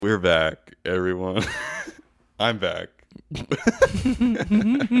We're back, everyone. I'm back.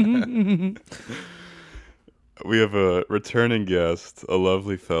 We have a returning guest, a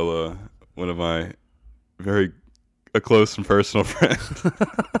lovely fella, one of my a close and personal friend.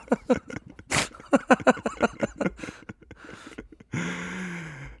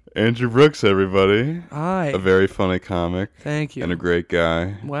 Andrew Brooks, everybody. Hi. A very funny comic. Thank you. And a great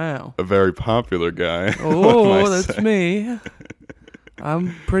guy. Wow. A very popular guy. Oh, that's me.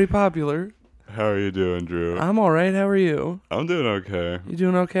 I'm pretty popular. How are you doing, Drew? I'm all right. How are you? I'm doing okay. You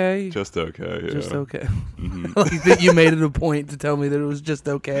doing okay? Just okay, yeah. Just okay. Mm-hmm. Like that you made it a point to tell me that it was just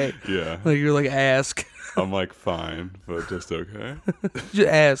okay. Yeah. Like you're like, ask. I'm like, fine, but just okay. Just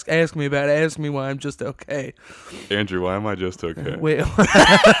ask. Ask me about it. Ask me why I'm just okay. Andrew, why am I just okay? Wait.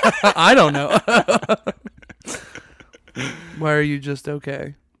 I don't know. Why are you just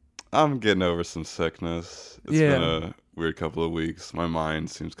okay? I'm getting over some sickness. It's been a weird couple of weeks. My mind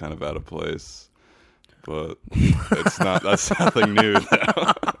seems kind of out of place. But that's nothing new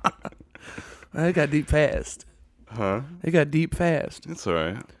now. I got deep fast. Huh? It got deep fast. It's all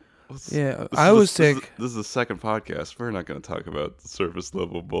right. I was sick. This is the second podcast. We're not going to talk about the surface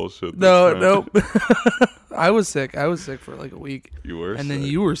level bullshit. No. I was sick. I was sick for like a week. You were and sick. then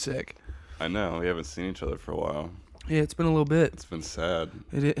you were sick. I know. We haven't seen each other for a while. Yeah, it's been a little bit. It's been sad.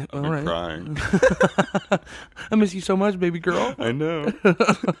 I've been crying. I miss you so much, baby girl. I know.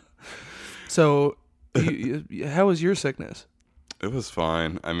 So, how was your sickness? It was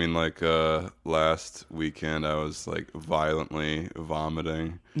fine. I mean, like, last weekend I was, like, violently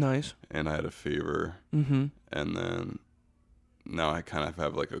vomiting. Nice. And I had a fever. Mm-hmm. And then now I kind of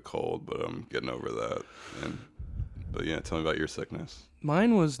have, like, a cold, but I'm getting over that. But, yeah, tell me about your sickness.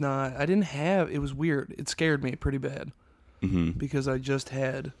 Mine was not, it was weird. It scared me pretty bad. Mm-hmm. Because I just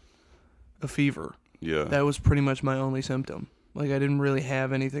had a fever. Yeah. That was pretty much my only symptom. Like, I didn't really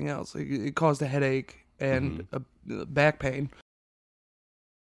have anything else. Like, it caused a headache and a back pain.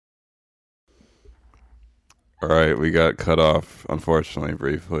 All right, we got cut off, unfortunately,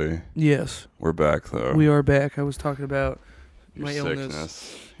 briefly. Yes. We're back, though. We are back. I was talking about your my sickness,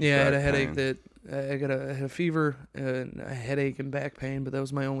 illness. Yeah, I had a headache pain. I had a fever, and a headache and back pain, but that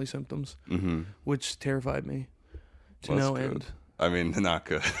was my only symptoms, which terrified me to no end. I mean, not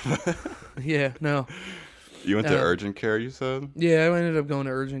good. Yeah, no. You went to urgent care, you said? Yeah, I ended up going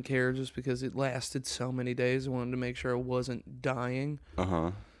to urgent care just because it lasted so many days. I wanted to make sure I wasn't dying. Uh-huh.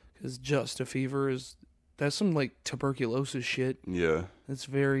 Because just a fever that's some, like, tuberculosis shit. Yeah. It's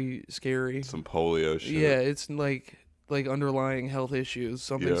very scary. Some polio shit. Yeah, it's like underlying health issues.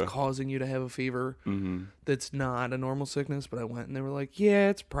 Something's causing you to have a fever that's not a normal sickness. But I went and they were like, yeah,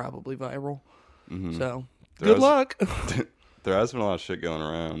 it's probably viral. Mm-hmm. So, good luck. There has been a lot of shit going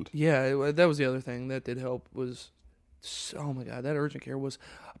around. Yeah, that was the other thing that did help was, oh my God, that urgent care was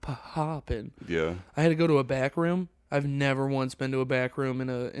popping. Yeah. I had to go to a back room. I've never once been to a back room in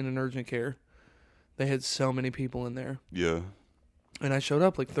an urgent care. They had so many people in there. Yeah. And I showed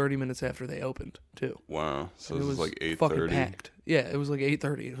up like 30 minutes after they opened, too. Wow. So it was like 8:30? Fucking packed. Yeah, it was like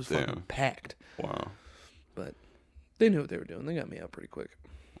 8:30. It was fucking packed. Wow. But they knew what they were doing. They got me out pretty quick.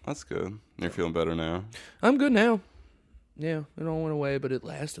 That's good. You're feeling better now? I'm good now. Yeah, it all went away, but it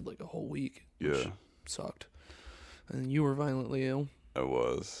lasted like a whole week. Which sucked. And you were violently ill. I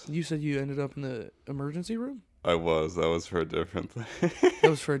was. You said you ended up in the emergency room? I was. That was for a different thing. That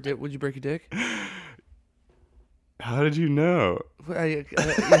was for a dick. Would you break a dick? How did you know?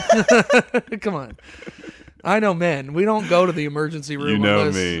 Come on. I know men. We don't go to the emergency room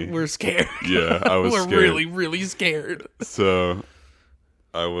unless we're scared. Yeah, I was we're scared. really, really scared. So,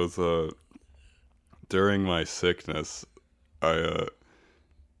 I was, during my sickness, I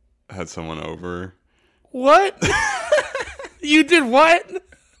had someone over. What? You did what?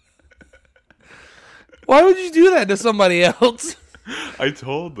 Why would you do that to somebody else? I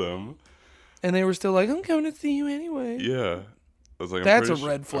told them. And they were still like, I'm coming to see you anyway. Yeah. I was like, that's a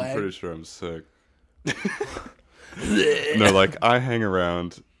red flag. I'm pretty sure I'm sick. No, like, I hang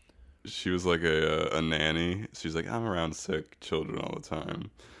around. She was like a nanny. She's like, I'm around sick children all the time.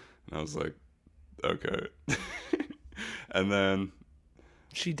 And I was like, okay. And then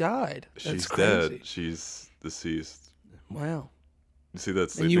she died. She's crazy. Dead. She's deceased. Wow. You see that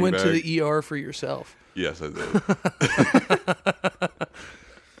sleeping bag? And you went to the ER for yourself. Yes, I did.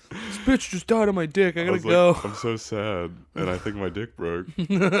 This bitch just died on my dick. I gotta go. I'm so sad, and I think my dick broke.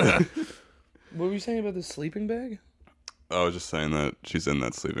 What were you saying about the sleeping bag? I was just saying that she's in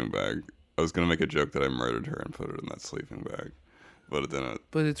that sleeping bag. I was gonna make a joke that I murdered her and put it in that sleeping bag, but it didn't.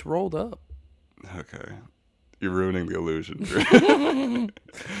 But it's rolled up. Okay. You're ruining the illusion.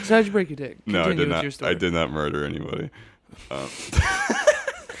 So how'd you break your dick? No, I did not. I did not murder anybody.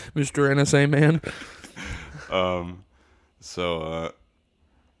 Mr. NSA man. So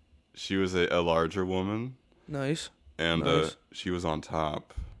she was a larger woman. Nice. And she was on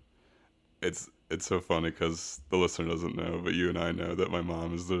top. It's so funny because the listener doesn't know, but you and I know that my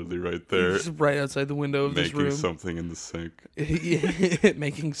mom is literally right there. She's right outside the window of this room. Making something in the sink.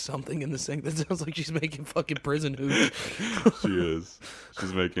 Making something in the sink. That sounds like she's making fucking prison hooch. She is.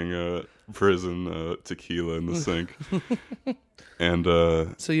 She's making a prison tequila in the sink. And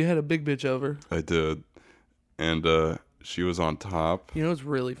so you had a big bitch over. I did. And she was on top. You know what's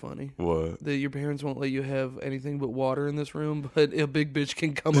really funny? What? That your parents won't let you have anything but water in this room, but a big bitch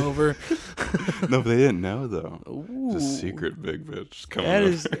can come over. No, they didn't know though. Ooh. It's a secret big bitch coming That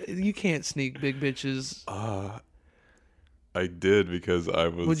over. is, you can't sneak big bitches. I did because I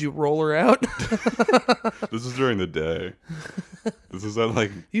was. Would you roll her out? This was during the day. This was at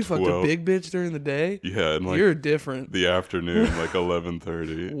like you 12. fucked a big bitch during the day? Yeah, and like you're different. The afternoon, like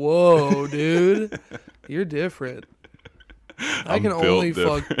 11:30. Whoa, dude, you're different. I can only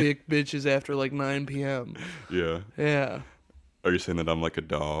different. fuck big bitches after like 9 p.m. Yeah. Yeah. Are you saying that I'm like a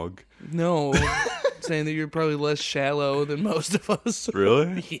dog? No. Saying that you're probably less shallow than most of us.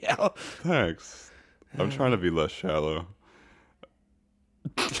 Really? Yeah. Thanks. I'm trying to be less shallow.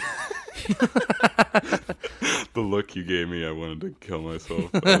 The look you gave me, I wanted to kill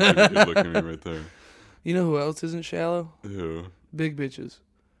myself. Look at me right there. You know who else isn't shallow? Who? Big bitches.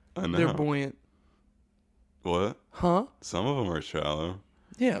 I know. They're buoyant. What? Huh? Some of them are shallow.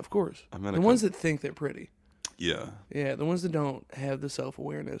 Yeah, of course. The ones that think they're pretty. Yeah. Yeah, the ones that don't have the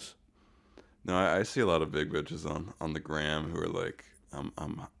self-awareness. No, I see a lot of big bitches on the gram who are like, I'm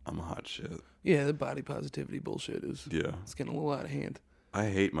a hot shit. Yeah, the body positivity bullshit is. Yeah. It's getting a little out of hand. I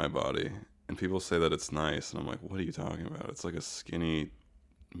hate my body, and people say that it's nice, and I'm like, what are you talking about? It's like a skinny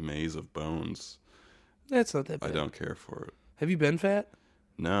maze of bones. That's not that bad. I don't care for it. Have you been fat?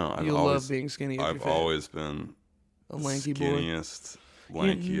 No, you love being skinny. I've always been a lanky skinniest,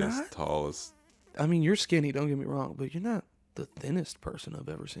 lankiest, tallest. I mean, you're skinny. Don't get me wrong, but you're not the thinnest person I've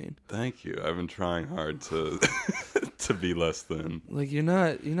ever seen. Thank you. I've been trying hard to to be less thin. Like you're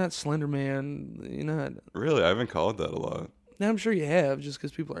not Slender Man. You're not. Really, I haven't called that a lot. Now, I'm sure you have, just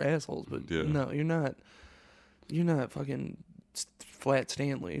because people are assholes. But yeah. No, you're not. You're not fucking Flat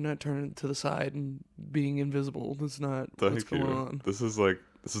Stanley. You're not turning to the side and being invisible. That's not what's going on. This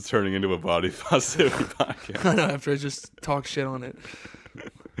is turning into a body positivity podcast. I know. After I just talk shit on it.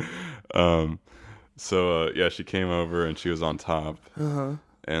 So yeah, she came over and she was on top.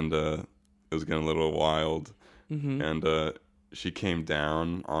 And it was getting a little wild. Mm-hmm. And she came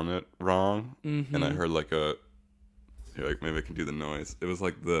down on it wrong. Mm-hmm. And I heard like maybe I can do the noise. It was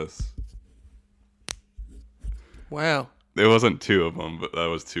like this. Wow. It wasn't two of them, but that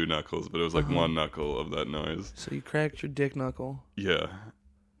was two knuckles. But it was like one knuckle of that noise. So you cracked your dick knuckle. Yeah.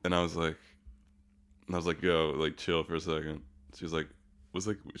 And I was like, yo, like chill for a second. She was like, was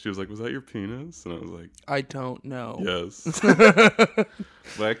that your penis? And I was like, I don't know. Yes. But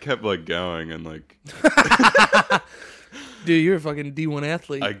I kept like going and like. Dude, you're a fucking D1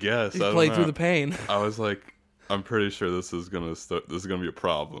 athlete. I guess. You played through the pain. I was like, I'm pretty sure this is gonna be a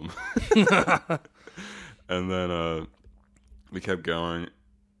problem. And then we kept going,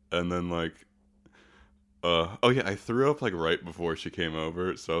 and then like, oh yeah, I threw up like right before she came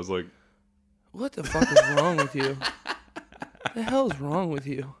over, so I was like, what the fuck is wrong with you? What the hell is wrong with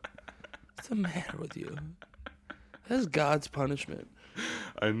you? What's the matter with you? That's God's punishment.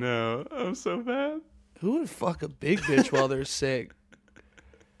 I know. I'm so bad. Up. Who would fuck a big bitch while they're sick?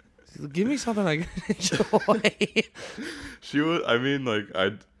 Give me something I can enjoy. She would. I mean, like,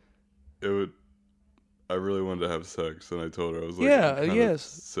 I really wanted to have sex, and I told her I was like, yeah, yes,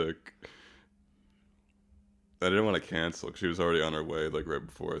 sick. I didn't want to cancel because she was already on her way, like right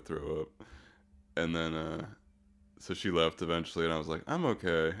before I threw up. And then, so she left eventually, and I was like, I'm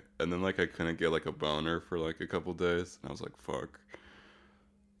okay. And then, like, I couldn't get like a boner for like a couple days, and I was like, fuck.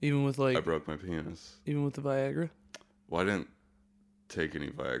 Even with like, I broke my penis. Even with the Viagra. Well, I didn't take any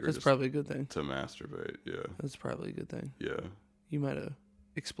Viagra. That's probably a good thing. To masturbate, yeah. That's probably a good thing. Yeah. You might have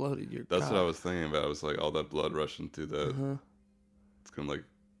exploded your. That's cock. what I was thinking about. I was like, all that blood rushing through that. It's gonna like.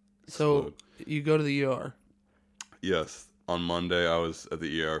 Explode. So you go to the ER. Yes. On Monday, I was at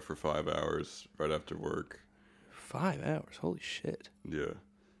the ER for 5 hours right after work. 5 hours? Holy shit. Yeah.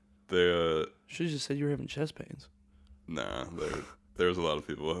 They should have just said you were having chest pains. Nah, there's a lot of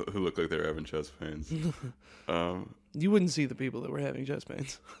people who look like they were having chest pains. You wouldn't see the people that were having chest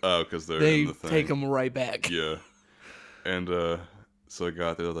pains. Oh, because they in the thing. Take them right back. Yeah. And so I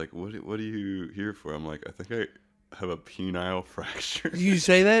got there, like, what are you here for? I'm like, I think have a penile fracture. Did you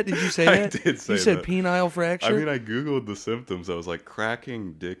say that? Did you say that? I did say that. You said penile fracture? I mean, I Googled the symptoms. I was like,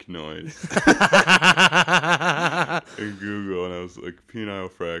 cracking dick noise. In Google, and I was like,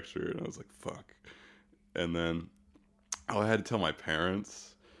 penile fracture. And I was like, fuck. And then, I had to tell my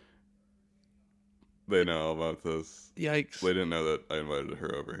parents. They know about this. Yikes. They didn't know that I invited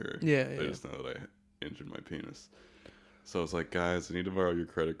her over here. Yeah, They just know that I injured my penis. So I was like, guys, I need to borrow your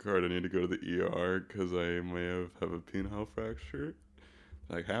credit card. I need to go to the ER because I may have a penile fracture.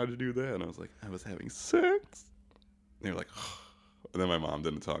 Like, how'd you do that? And I was like, I was having sex. And they were like, oh. And then my mom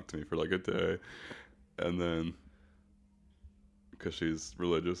didn't talk to me for like a day. And then, because she's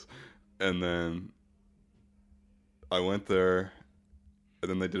religious. And then I went there, and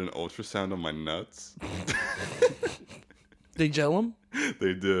then they did an ultrasound on my nuts. They gel them?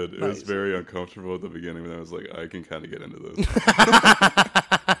 They did. It was very uncomfortable at the beginning, but I was like, I can kind of get into this.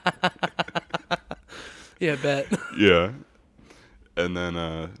 Yeah, bet. Yeah. And then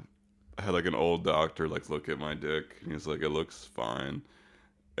I had like an old doctor like look at my dick, and he was like, it looks fine.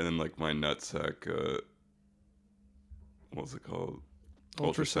 And then like my nutsack, what's it called?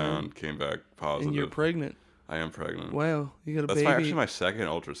 Ultrasound came back positive. And you're pregnant. I am pregnant. Wow, you got a baby. That's actually my second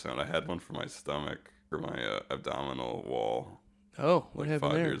ultrasound. I had one for my stomach or my abdominal wall. Oh, what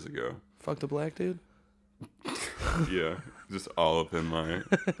happened 5 there? years ago. Fucked a black dude? Yeah, just all up in my...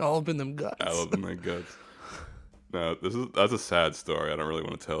 all up in them guts. All up in my guts. No, that's a sad story. I don't really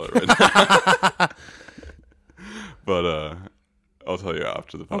want to tell it right now. But I'll tell you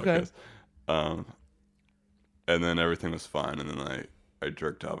after the podcast. Okay. And then everything was fine, and then I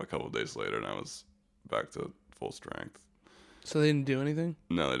jerked off a couple of days later, and I was back to full strength. So they didn't do anything?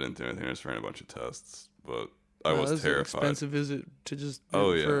 No, they didn't do anything. They just ran a bunch of tests, but I was terrified. An expensive visit to just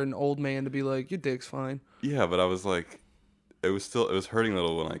for an old man to be like, your dick's fine. Yeah, but I was like, it was hurting a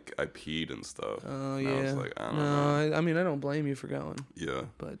little when I peed and stuff. Oh and yeah. I was like, I don't know. I mean, I don't blame you for going. Yeah.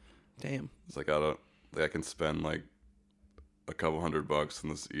 But damn. It's like I can spend like a couple $100 on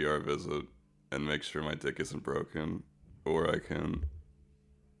this ER visit and make sure my dick isn't broken, or I can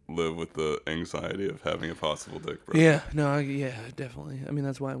live with the anxiety of having a possible dick broken. Yeah, no, definitely. I mean,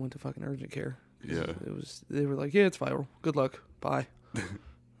 that's why I went to fucking urgent care. Yeah. They were like, yeah, it's viral. Good luck. Bye.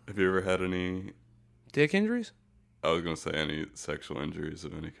 Have you ever had any dick injuries? I was gonna say any sexual injuries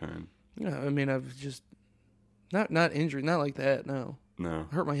of any kind. Yeah, I mean, I've just not injury, not like that. No.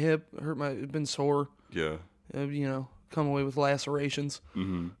 Hurt my hip. Been sore. Yeah. Come away with lacerations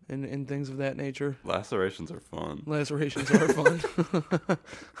and things of that nature. Lacerations are fun. Lacerations are fun.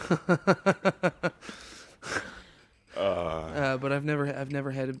 But I've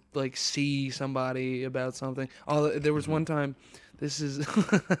never had to like see somebody about something. There was one time. This is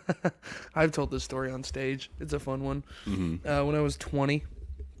I've told this story on stage. It's a fun one. When I was 20.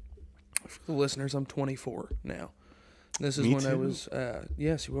 For the listeners, I'm 24 now. This is when I was.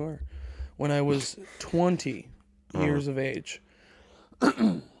 Yes, you are. When I was 20 years of age,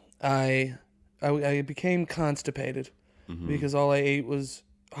 I became constipated because all I ate was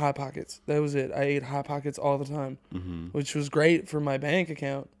Hot Pockets. That was it. I ate Hot Pockets all the time, which was great for my bank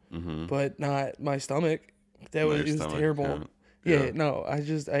account, but not my stomach. It was terrible. Account. Yeah, no, I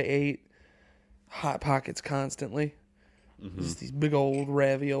ate Hot Pockets constantly. Just these big old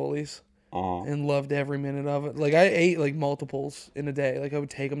raviolis. And loved every minute of it. Like, I ate, like, multiples in a day. Like, I would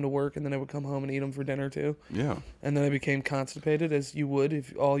take them to work, and then I would come home and eat them for dinner, too. Yeah. And then I became constipated, as you would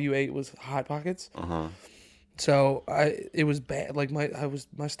if all you ate was Hot Pockets. So, it was bad. Like,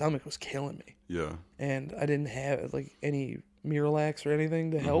 my stomach was killing me. Yeah. And I didn't have, like, any Miralax or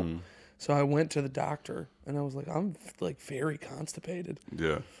anything to help. So, I went to the doctor, and I was like, I'm, like, very constipated.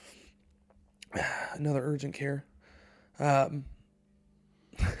 Yeah. Another urgent care.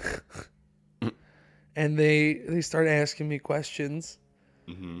 And they started asking me questions,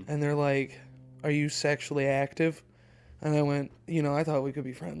 and they're like, "Are you sexually active?" And I went, I thought we could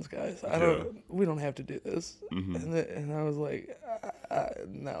be friends, guys. We don't have to do this. And I was like,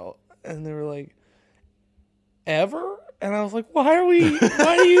 no. And they were like, ever? And I was like, why do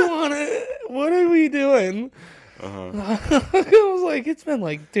you want to? What are we doing? I was like, it's been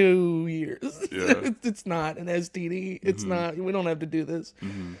like 2 years. Yeah. It's not an STD. It's not. We don't have to do this.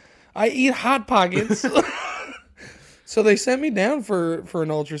 I eat Hot Pockets. So they sent me down for an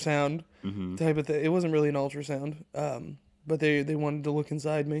ultrasound type of thing. It wasn't really an ultrasound, but they wanted to look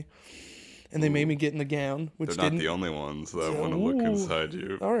inside me, and they made me get in the gown. Which they're not the only ones that want to look inside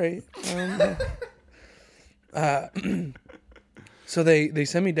you. All right. So they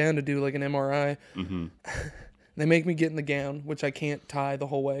sent me down to do like an MRI. They make me get in the gown, which I can't tie the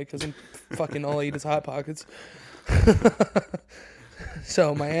whole way because I'm fucking all I eat is Hot Pockets.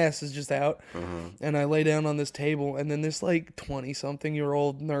 So my ass is just out. And I lay down on this table, and then this like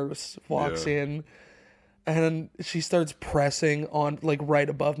 20-something-year-old nurse walks in, and she starts pressing on like right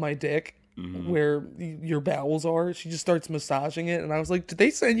above my dick. Where your bowels are. She just starts massaging it, and I was like, did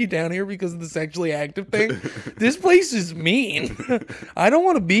they send you down here because of the sexually active thing? This place is mean. I don't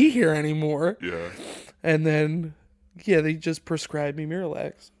want to be here anymore. Yeah. And then they just prescribed me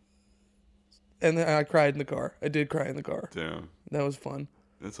Miralax, and then I cried in the car. I did cry in the car. Damn, that was fun.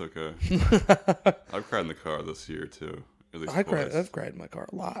 It's okay. I've cried in the car this year too, at least I've cried in my car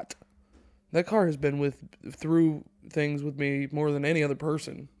a lot. That car has been through things with me more than any other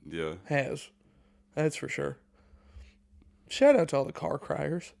person has. That's for sure. Shout out to all the car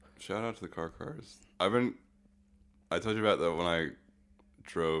criers. Shout out to the car criers. I told you about that when I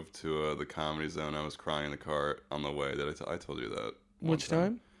drove to the Comedy Zone. I was crying in the car on the way. I told you that. Which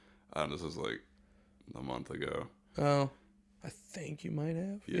time? This was like a month ago. Oh, I think you might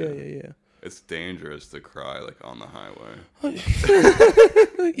have. Yeah. It's dangerous to cry like on the highway.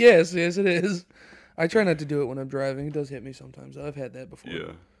 Yes, it is. I try not to do it when I'm driving. It does hit me sometimes. I've had that before.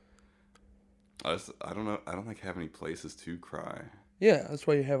 Yeah. I don't know. I don't like have any places to cry. Yeah, that's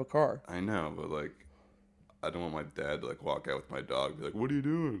why you have a car. I know, but like, I don't want my dad to like walk out with my dog and be like, "What are you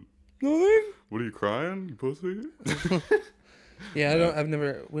doing? Nothing. What are you crying? You pussy?" Yeah, we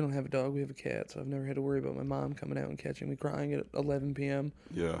don't have a dog, we have a cat, so I've never had to worry about my mom coming out and catching me crying at 11 p.m.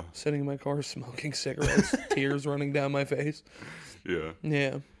 Yeah. Sitting in my car smoking cigarettes, tears running down my face. Yeah.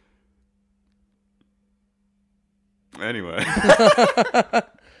 Yeah. Anyway.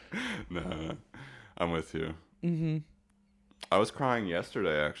 Nah, I'm with you. Mm-hmm. I was crying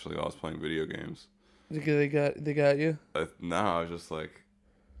yesterday, actually, while I was playing video games. They got you? No, I was just like,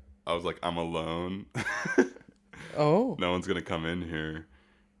 I'm alone. Oh. No one's gonna come in here.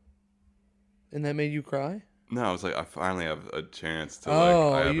 And that made you cry? No, I was like, I finally have a chance to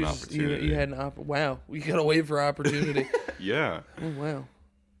I have an opportunity. You had wow, you gotta wait for opportunity. Yeah. Oh wow.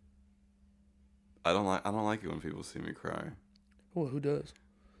 I don't like it when people see me cry. Well, who does?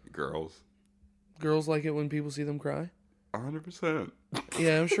 Girls. Girls like it when people see them cry? 100%.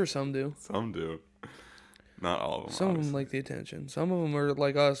 Yeah, I'm sure some do. Some do. Not all of them. Some of them like the attention. Some of them are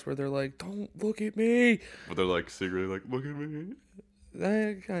like us, where they're like, "Don't look at me." But they're like secretly like, "Look at me."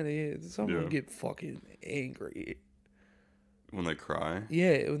 That kind of is. Some of them get fucking angry when they cry.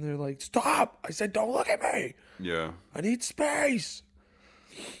 Yeah, when they're like, "Stop!" I said, "Don't look at me." Yeah. I need space.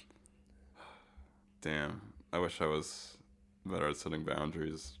 Damn. I wish I was better at setting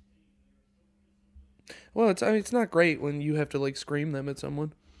boundaries. Well, it's not great when you have to like scream them at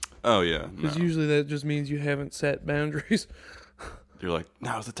someone. Oh yeah, because usually that just means you haven't set boundaries. You're like,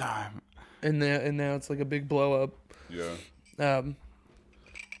 now's the time, and now it's like a big blow up. Yeah.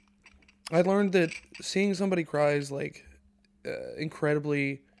 I learned that seeing somebody cry is like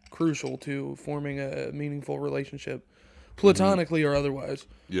incredibly crucial to forming a meaningful relationship, platonically or otherwise.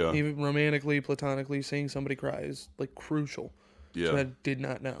 Yeah. Even romantically, platonically, seeing somebody cry is like crucial. Yeah. So I did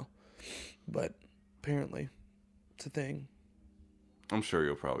not know, but apparently, it's a thing. I'm sure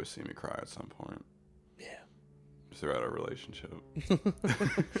you'll probably see me cry at some point. Yeah. Throughout our relationship.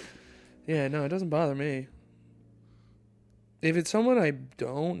 Yeah, no, it doesn't bother me. If it's someone I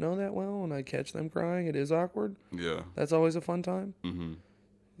don't know that well and I catch them crying, it is awkward. Yeah. That's always a fun time. Mm-hmm.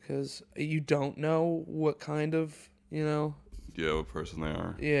 Because you don't know what kind of, Yeah, what person they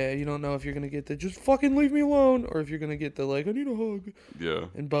are. Yeah, you don't know if you're going to get the, just fucking leave me alone, or if you're going to get the, like, I need a hug. Yeah.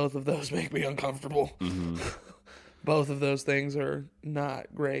 And both of those make me uncomfortable. Mm-hmm. Both of those things are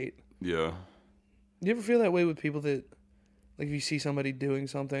not great. Yeah. You ever feel that way with people that, like, if you see somebody doing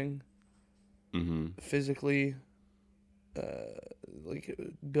something physically, like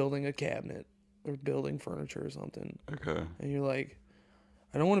building a cabinet or building furniture or something. Okay. And you're like,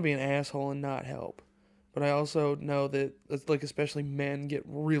 I don't want to be an asshole and not help. But I also know that, it's like, especially men get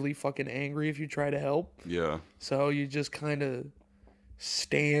really fucking angry if you try to help. Yeah. So you just kind of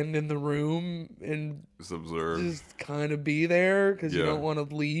stand in the room and just observe. Just kind of be there because you don't want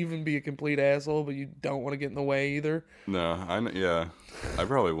to leave and be a complete asshole, but you don't want to get in the way either. No, I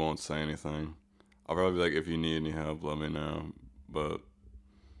probably won't say anything. I'll probably be like, if you need any help, let me know. But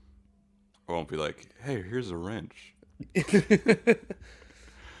I won't be like, hey, here's a wrench.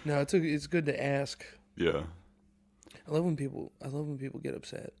 No, it's good to ask. Yeah. I love when people get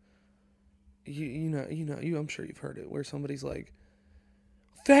upset. I'm sure you've heard it where somebody's like,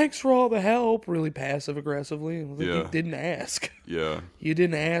 thanks for all the help, really passive aggressively. Like, you didn't ask. Yeah. You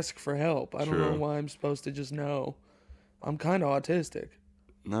didn't ask for help. I don't know why I'm supposed to just know. I'm kind of autistic.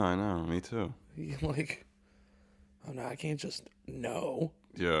 No, I know. Me too. Like, oh no, I can't just know.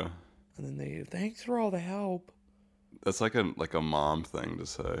 Yeah. And then thanks for all the help. That's like a mom thing to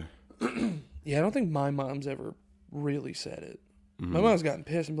say. Yeah, I don't think my mom's ever really said it. Mm-hmm. My mom's gotten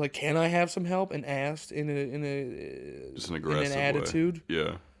pissed and be like, "Can I have some help?" and asked in a just an aggressive attitude. Way.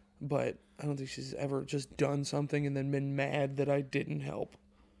 Yeah. But I don't think she's ever just done something and then been mad that I didn't help.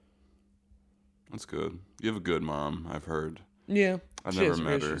 That's good. You have a good mom, I've heard. Yeah. I've never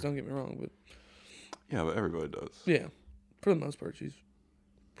met her. Issues, don't get me wrong, but yeah, but everybody does. Yeah. For the most part, she's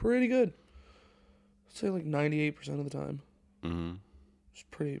pretty good. I'd say like 98% of the time. Mm-hmm. It's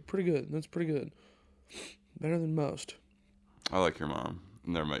pretty good. That's pretty good. Better than most. I like your mom.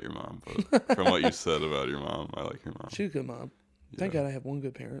 Never met your mom, but from what you said about your mom, I like your mom. She's a good mom. Yeah. Thank God I have one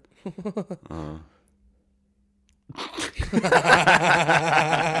good parent.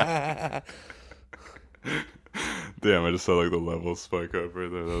 Damn, I just saw like the level spike up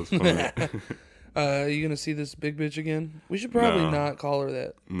right there. That was funny. Are you gonna see this big bitch again? We should probably not call her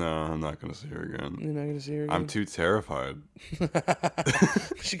that. No, I'm not gonna see her again. You're not gonna see her again? I'm too terrified.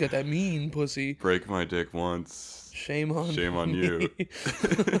 She got that mean pussy. Break my dick once. Shame on you.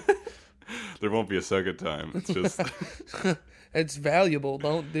 There won't be a second time. It's just it's valuable.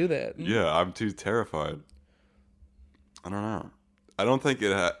 Don't do that. Yeah, I'm too terrified. I don't know. I don't think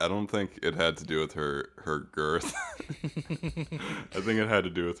it had to do with her girth. I think it had to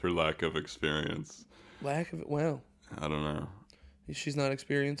do with her lack of experience. Lack of it? Wow. I don't know. She's not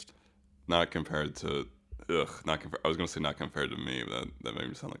experienced? Not compared to... I was going to say not compared to me, but that made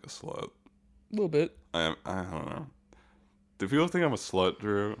me sound like a slut. A little bit. I don't know. Do people think I'm a slut,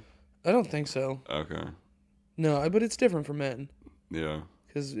 Drew? I don't think so. Okay. No, but it's different for men. Yeah.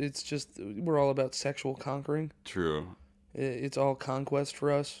 Because it's just... We're all about sexual conquering. True. It's all conquest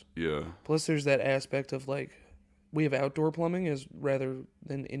for us. Yeah. Plus, there's that aspect of, like, we have outdoor plumbing rather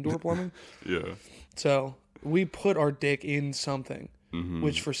than indoor plumbing. Yeah. So, we put our dick in something,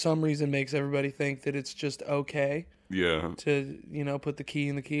 which for some reason makes everybody think that it's just okay. Yeah. To, put the key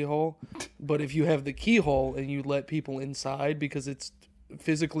in the keyhole. But if you have the keyhole and you let people inside because it's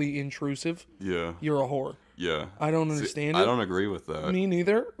physically intrusive, yeah, you're a whore. Yeah. I don't understand it. I don't agree with that. Me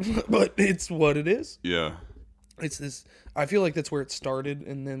neither. But it's what it is. Yeah. It's this. I feel like that's where it started,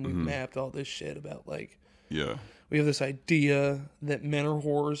 and then we mapped all this shit about like. Yeah. We have this idea that men are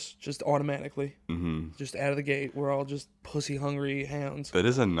whores just automatically, just out of the gate. We're all just pussy hungry hounds. That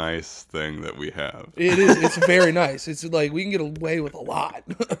is a nice thing that we have. It is. It's very nice. It's like we can get away with a lot,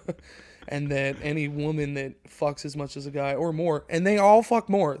 and that any woman that fucks as much as a guy or more, and they all fuck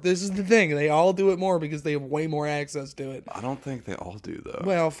more. This is the thing. They all do it more because they have way more access to it. I don't think they all do though.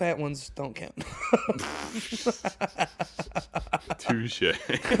 Well, fat ones don't count. Touche.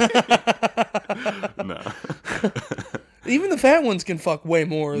 No. Even the fat ones can fuck way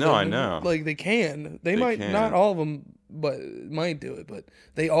more. No, I know. Like they can. They might can. Not all of them, but might do it. But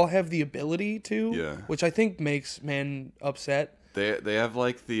they all have the ability to. Yeah. Which I think makes men upset. They have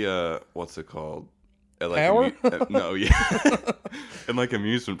like the what's it called? Like power? No, yeah. In like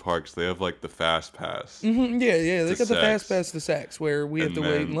amusement parks, they have like the fast pass. Mm-hmm, yeah. They got the fast pass to sex where we have to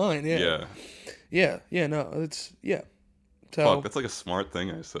wait in line. Yeah. Yeah. No, it's yeah. So, fuck, that's like a smart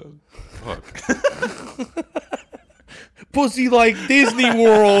thing I said. Fuck. Pussy like Disney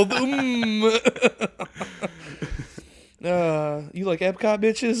World. You like Epcot,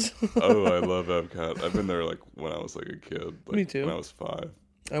 bitches? Oh, I love Epcot. I've been there like when I was like a kid. Like, me too. When I was 5.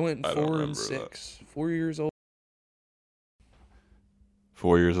 I went 4 and 6. That. 4 years old.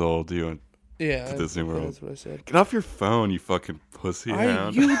 4 years old, you went to Disney World. That's what I said. Get off your phone, you fucking pussy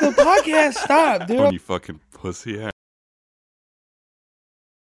hound. The podcast stop, dude. You fucking pussy hound.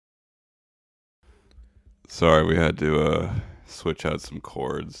 Sorry, we had to switch out some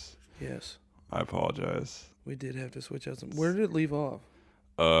chords. Yes. I apologize. We did have to switch out some. Where did it leave off?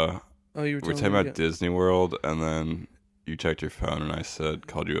 You were talking about Disney World, and then you checked your phone, and I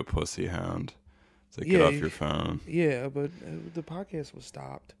called you a pussy hound. It's like, get off your phone. Yeah, but the podcast was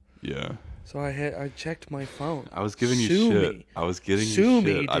stopped. Yeah. So I checked my phone. I was giving you shit. Me. I was getting you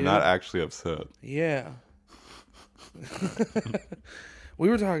shit. I'm not actually upset. Yeah. We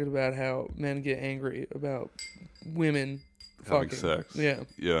were talking about how men get angry about women having fucking sex. Yeah.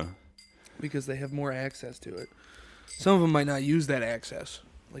 Yeah. Because they have more access to it. Some of them might not use that access.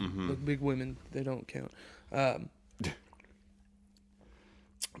 Like big women, they don't count.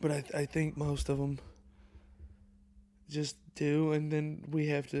 But I think most of them just do, and then we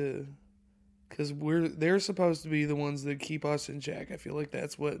have to, because they're supposed to be the ones that keep us in check. I feel like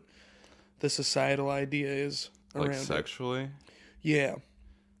that's what the societal idea is around like sexually? Yeah.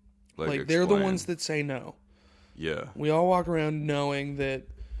 Like they're the ones that say no. Yeah. We all walk around knowing that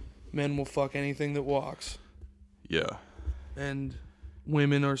men will fuck anything that walks. Yeah. And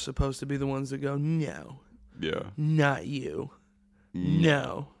women are supposed to be the ones that go, no. Yeah. Not you.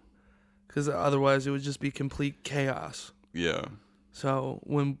 No. Because otherwise it would just be complete chaos. Yeah. So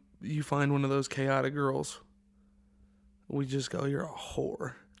when you find one of those chaotic girls, we just go, you're a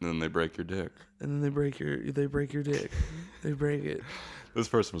whore. And then they break your dick. And then they break your dick. They break it. This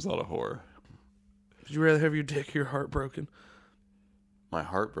person was not a whore. Would you rather have your dick or your heart broken? My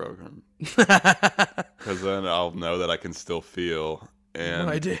heart broken. Because then I'll know that I can still feel. And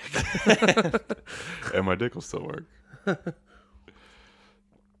my dick. And my dick will still work.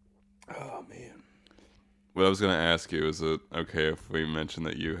 Oh, man. What I was going to ask you, is it okay if we mention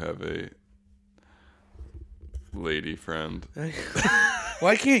that you have a lady friend?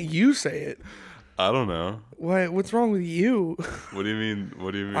 Why can't you say it? I don't know. Why? What's wrong with you? What do you mean?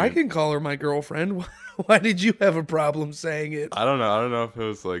 What do you mean? I can call her my girlfriend. Why did you have a problem saying it? I don't know. I don't know if it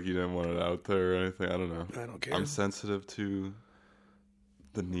was like you didn't want it out there or anything. I don't know. I don't care. I'm sensitive to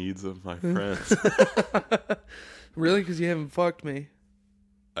the needs of my friends. Really? Because you haven't fucked me.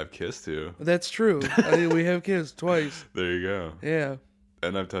 I've kissed you. That's true. We have kissed twice. There you go. Yeah.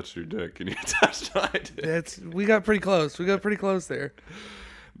 And I've touched your dick, and you touched my dick. We got pretty close. We got pretty close there.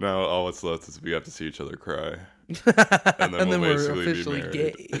 Now all that's left is we have to see each other cry, and then we're officially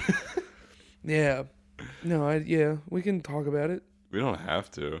gay. Yeah. No. Yeah. We can talk about it. We don't have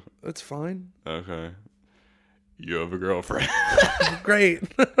to. That's fine. Okay. You have a girlfriend. Great.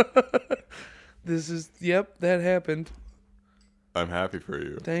 Yep, that happened. I'm happy for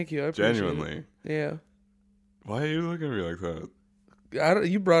you. Thank you. I appreciate Genuinely. it. Yeah. Why are you looking at me like that?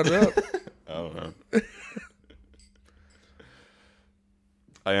 You brought it up. I don't know.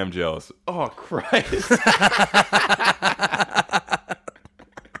 I am jealous. Oh, Christ.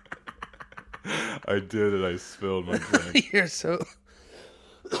 I did it. I spilled my drink.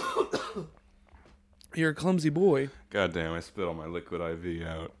 You're a clumsy boy. God damn, I spit all my liquid IV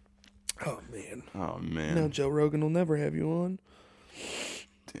out. Oh, man. Oh, man. No, Joe Rogan will never have you on.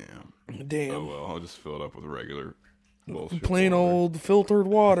 Damn. Oh, well, I'll just fill it up with regular bullshit. Plain water. old filtered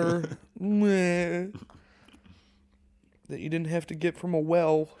water. Meh. That you didn't have to get from a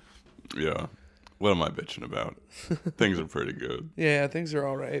well. Yeah. What am I bitching about? Things are pretty good. Yeah, things are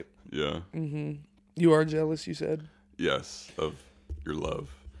all right. Yeah. Mm-hmm. You are jealous, you said? Yes, of your love.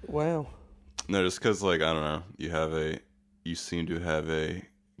 Wow. No, just because, like, I don't know, you seem to have a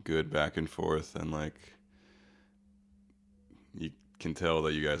good back and forth, and, like, you can tell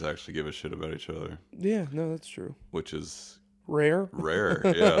that you guys actually give a shit about each other. Yeah, no, that's true. Which is... Rare? Rare,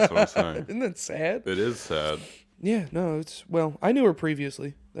 yeah, that's what I'm saying. Isn't that sad? It is sad. Yeah, no, well, I knew her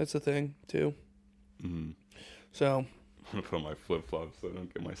previously. That's the thing, too. Mm-hmm. So... I'm going to put on my flip-flops so I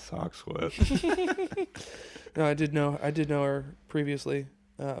don't get my socks wet. No, I did know her previously.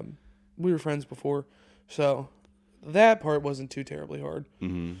 We were friends before, so that part wasn't too terribly hard.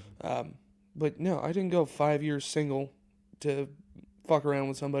 Mm-hmm. But no, I didn't go 5 years single to fuck around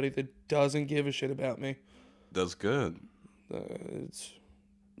with somebody that doesn't give a shit about me. That's good.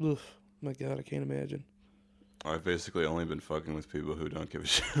 Ugh, my God, I can't imagine. I've basically only been fucking with people who don't give a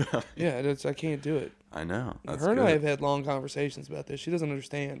shit about me. Yeah, I can't do it. I know. That's her and good. I have had long conversations about this. She doesn't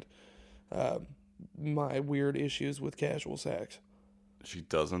understand my weird issues with casual sex. She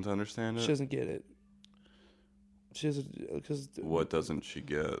doesn't understand it? She doesn't get it. She doesn't, because... What doesn't she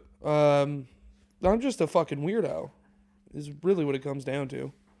get? I'm just a fucking weirdo, is really what it comes down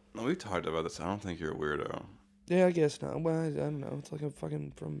to. No, we talked about this. I don't think you're a weirdo. Yeah, I guess not. Well, I don't know. It's like a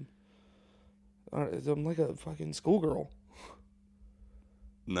fucking I'm like a fucking schoolgirl.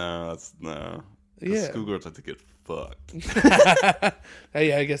 No. Yeah. Schoolgirls have to get fucked.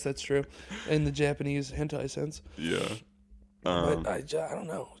 Yeah, I guess that's true. In the Japanese hentai sense. Yeah. But I don't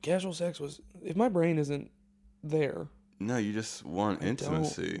know. Casual sex was... If my brain isn't there... No, you just want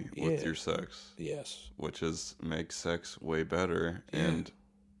intimacy with your sex. Yes. Which makes sex way better. Yeah. And,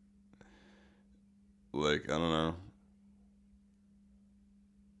 like, I don't know.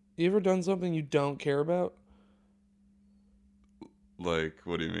 You ever done something you don't care about? Like,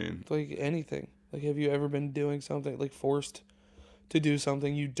 what do you mean? Like anything. Like, have you ever been doing something, like forced to do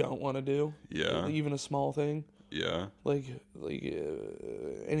something you don't want to do? Yeah. Like, even a small thing? Yeah. Like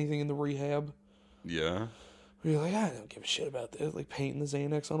anything in the rehab? Yeah. Where you're like, I don't give a shit about this. Like painting the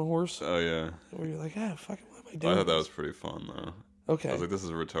Xanax on a horse. Oh, yeah. Where you're like, fucking, what am I doing? I thought that was pretty fun, though. Okay. I was like, this is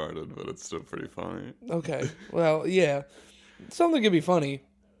retarded, but it's still pretty funny. Okay. Well, yeah. Something could be funny.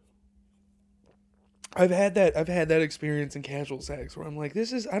 I've had that experience in casual sex where I'm like,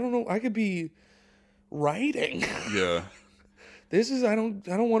 I don't know, I could be writing. Yeah. I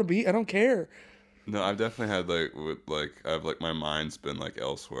don't want to be, I don't care. No, I've definitely had my mind's been like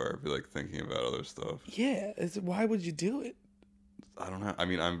elsewhere. I'd be like thinking about other stuff. Yeah, why would you do it? I don't know. I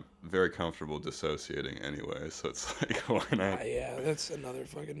mean, I'm very comfortable dissociating anyway, so it's like, why not? Yeah, that's another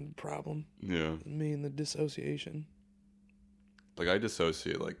fucking problem. Yeah. Me and the dissociation. Like, I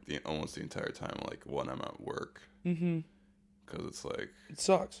dissociate, like, almost the entire time, like, when I'm at work. Mm-hmm. Because it's like... It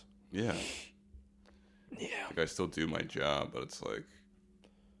sucks. Yeah. Yeah. Like, I still do my job, but it's like...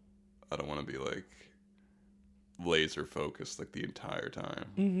 I don't want to be, like, laser focused, like, the entire time.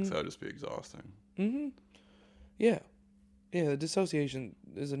 Mm-hmm. So that would just be exhausting. Mm-hmm. Yeah. Yeah, the dissociation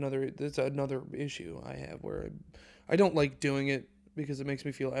is another issue I have where I don't like doing it because it makes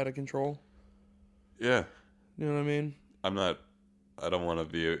me feel out of control. Yeah. You know what I mean? I don't want to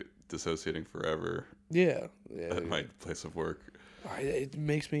be dissociating forever. Yeah. At my place of work. It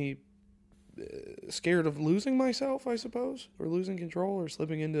makes me scared of losing myself, I suppose, or losing control, or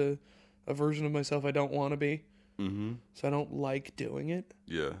slipping into a version of myself I don't want to be. Mm-hmm. So I don't like doing it.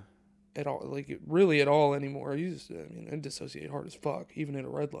 Yeah. At all, like really at all anymore. I dissociate hard as fuck, even at a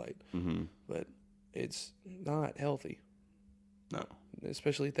red light. Mm-hmm. But it's not healthy. No.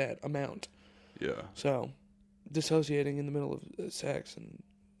 Especially at that amount. Yeah. So, dissociating in the middle of sex, and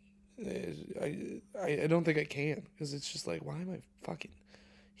I don't think I can, because it's just like, why am I fucking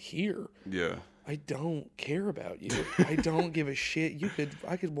here? Yeah. I don't care about you. I don't give a shit.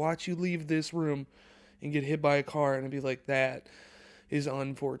 I could watch you leave this room and get hit by a car, and I'd be like, that is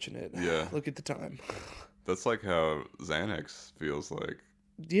unfortunate. Yeah. Look at the time. That's like how Xanax feels like.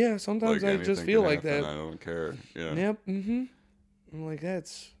 Yeah, sometimes I just feel like that. I don't care. Yeah. Yep. Mm-hmm. I'm like,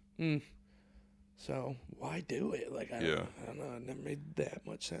 that's... So, why do it? Like, I don't know. It never made that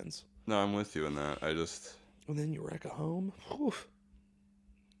much sense. No, I'm with you in that. I just... And then you wreck a home? Oof.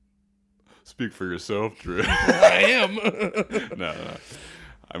 Speak for yourself, Drew. I am. No.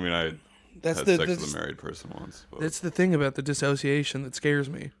 I mean, I had sex with a married person once. But... That's the thing about the dissociation that scares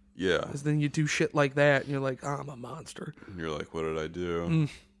me. Yeah. Is then you do shit like that, and you're like, I'm a monster. And you're like, what did I do?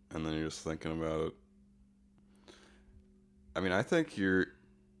 And then you're just thinking about it. I mean, I think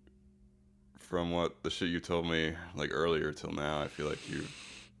from what the shit you told me like earlier till now, I feel like you've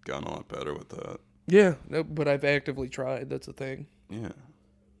gotten a lot better with that. Yeah, no, but I've actively tried. That's the thing. Yeah.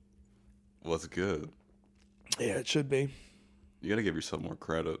 Well, it's good. Yeah, it should be. You gotta give yourself more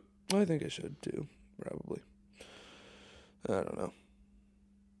credit. I think I should too, probably. I don't know.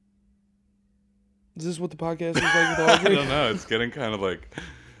 Is this what the podcast is like with Audrey? I don't know. It's getting kind of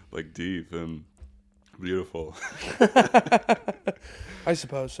like deep and beautiful. I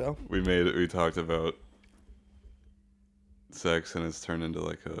suppose so. We talked about sex, and it's turned into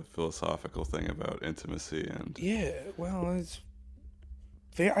like a philosophical thing about intimacy and... Yeah, well,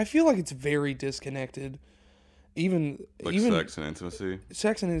 I feel like it's very disconnected. Even sex and intimacy?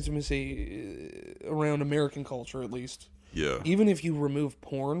 Sex and intimacy around American culture, at least. Yeah. Even if you remove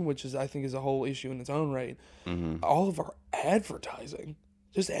porn, which I think is a whole issue in its own right, all of our advertising,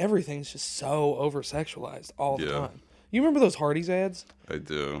 just everything's just so over-sexualized all the time. You remember those Hardee's ads? I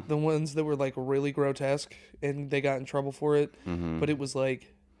do. The ones that were like really grotesque, and they got in trouble for it. But it was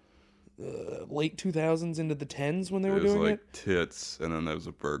like late 2000s into the 10s when they were doing it. It was like tits, and then there was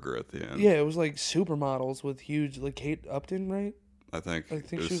a burger at the end. Yeah, it was like supermodels with huge, like Kate Upton, right? I think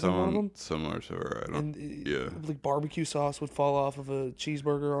she was in one of them. Similar to her. Like barbecue sauce would fall off of a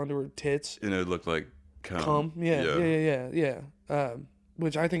cheeseburger onto her tits. And it would look like cum. Yeah.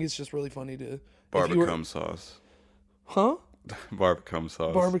 Which I think is just really funny to... Barbecue sauce. Huh? Barbecue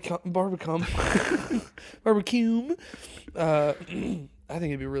sauce. Barbecue. Barbecue. I think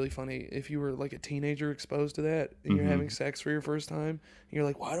it'd be really funny if you were like a teenager exposed to that and you're having sex for your first time and you're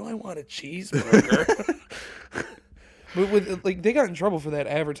like, why do I want a cheeseburger? But with like, they got in trouble for that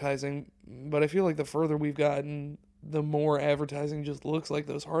advertising, but I feel like the further we've gotten, the more advertising just looks like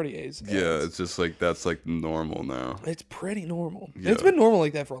those Hardee's ads. Yeah, it's just like that's like normal now. It's pretty normal. Yeah. It's been normal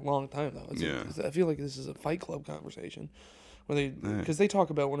like that for a long time though. Yeah. I feel like this is a Fight Club conversation where because they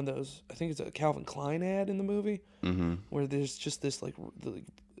talk about one of those. I think it's a Calvin Klein ad in the movie where there's just this like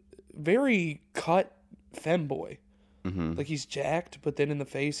very cut femboy. Like he's jacked, but then in the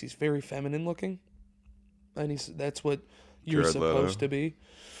face he's very feminine looking. And that's what you're Jared supposed Leto. to be.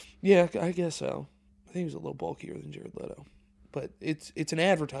 Yeah, I guess so. I think he was a little bulkier than Jared Leto. But it's an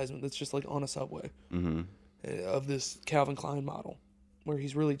advertisement that's just like on a subway of this Calvin Klein model where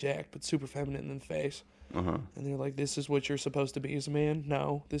he's really jacked but super feminine in the face. And they're like, this is what you're supposed to be as a man?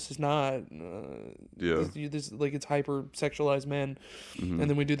 No, this is not. This like it's hyper sexualized men. And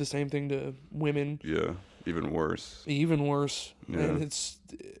then we do the same thing to women. Yeah, even worse. Even worse. Yeah. And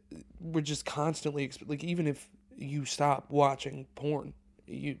we're just constantly, like, even if you stop watching porn,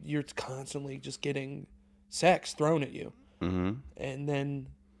 you're constantly just getting sex thrown at you. And then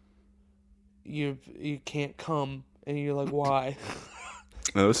you can't come, and you're like, why?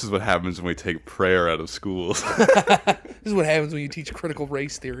 No, this is what happens when we take prayer out of schools. This is what happens when you teach critical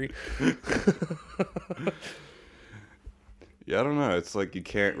race theory. Yeah, I don't know. It's like you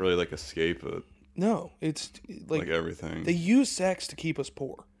can't really like escape it. No, it's like everything. They use sex to keep us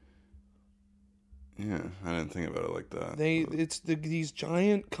poor. Yeah, I didn't think about it like that. These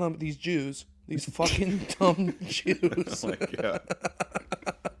giant these Jews, these fucking dumb Jews. Oh my God.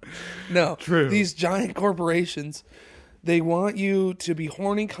 No, true. These giant corporations, they want you to be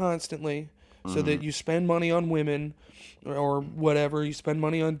horny constantly, so that you spend money on women or whatever. You spend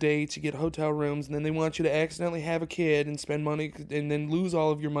money on dates, you get hotel rooms, and then they want you to accidentally have a kid and spend money and then lose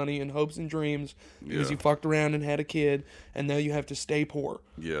all of your money in hopes and dreams because you fucked around and had a kid, and now you have to stay poor.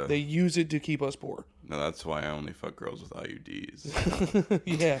 Yeah. They use it to keep us poor. No, that's why I only fuck girls with IUDs.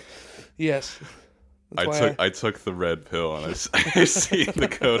 Yeah. Yes. I took the red pill, and I see the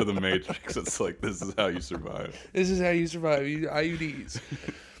code of the Matrix. It's like, this is how you survive. This is how you survive. IUDs.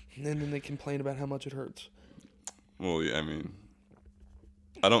 And then they complain about how much it hurts. Well, yeah, I mean,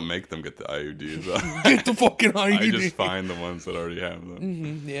 I don't make them get the IUDs. Get the fucking IUD. I just find the ones that already have them.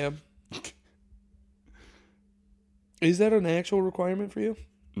 Mm-hmm, yeah. Is that an actual requirement for you?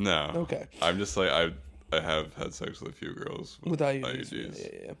 No. Okay. I'm just like, I have had sex with a few girls with IUDs.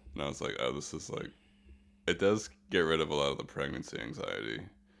 Yeah. And I was like, oh, this is like, it does get rid of a lot of the pregnancy anxiety.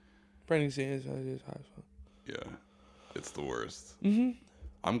 Pregnancy anxiety is high as well. Yeah. It's the worst. Mm-hmm.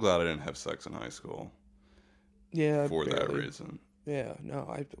 I'm glad I didn't have sex in high school. Yeah. For that reason. Yeah.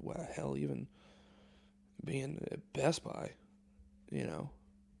 No, hell, even being at Best Buy,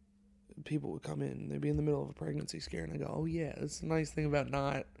 people would come in, they'd be in the middle of a pregnancy scare, and I go, oh yeah, that's the nice thing about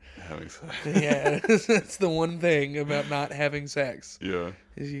not having sex. Yeah, that's the one thing about not having sex. Yeah.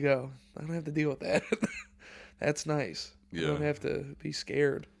 Is you go, I don't have to deal with that. That's nice. Yeah. I don't have to be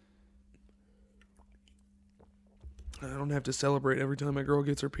scared. I don't have to celebrate every time my girl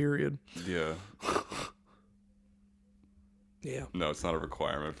gets her period. Yeah. Yeah. No, it's not a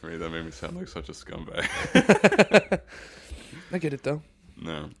requirement for me. That made me sound like such a scumbag. I get it, though.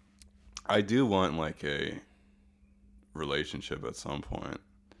 No. I do want, like, a relationship at some point.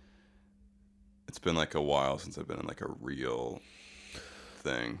 It's been, like, a while since I've been in, like, a real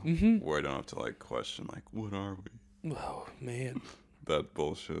thing where I don't have to, like, question, like, what are we? Oh, man. That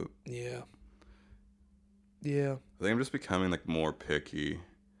bullshit. Yeah. Yeah. I think I'm just becoming, like, more picky,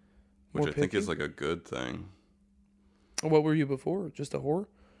 which I think is, like, a good thing. What were you before? Just a whore?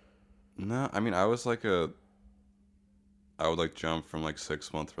 No, I mean, I was, like, I would, like, jump from, like,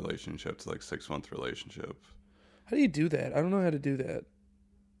 6-month relationship to, like, 6-month relationship. How do you do that? I don't know how to do that.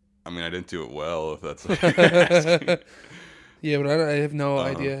 I mean, I didn't do it well, if that's what you're asking. Yeah, but I have no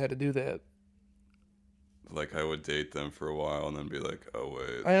idea how to do that. Like, I would date them for a while and then be like, oh,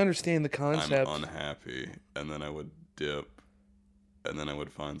 wait. I understand the concept. I'm unhappy. And then I would dip. And then I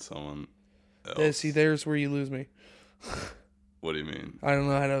would find someone else. Yeah, see, there's where you lose me. What do you mean? I don't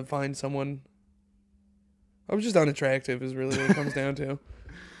know how to find someone. I was just unattractive is really what it comes down to.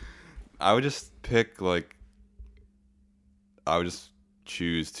 I would just pick, like... I would just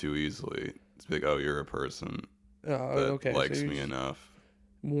choose too easily. It's like, oh, you're a person that likes me enough.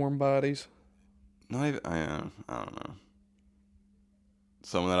 Warm bodies. Not even, I don't know.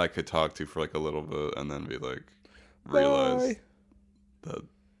 Someone that I could talk to for like a little bit and then be like, realize that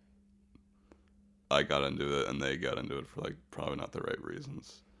I got into it and they got into it for like probably not the right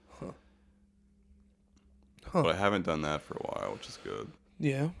reasons. Huh. But I haven't done that for a while, which is good.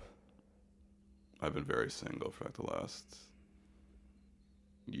 Yeah. I've been very single for like the last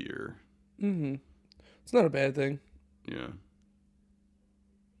year. Mm-hmm. It's not a bad thing. Yeah.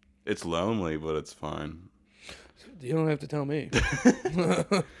 It's lonely, but it's fine. You don't have to tell me.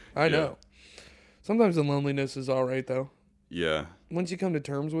 I know. Sometimes the loneliness is all right, though. Yeah. Once you come to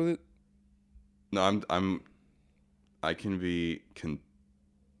terms with it. No, I can be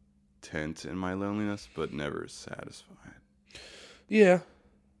content in my loneliness, but never satisfied. Yeah.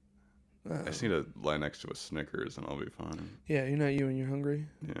 I just need to lie next to a Snickers and I'll be fine. Yeah, you're not you and you're hungry.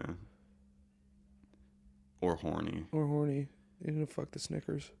 Yeah. Or horny. Or horny. You're gonna fuck the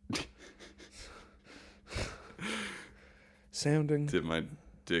Snickers. Sounding. Dip my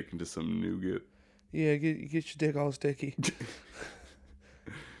dick into some nougat. Yeah, get your dick all sticky.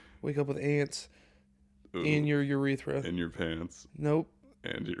 Wake up with ants. Ooh. In your urethra. In your pants. Nope.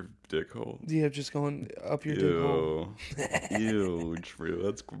 And your dick hole. Yeah, just going up your dick hole. Ew, Drew,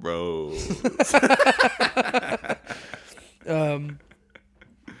 that's gross.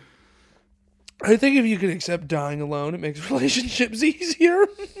 I think if you can accept dying alone, it makes relationships easier.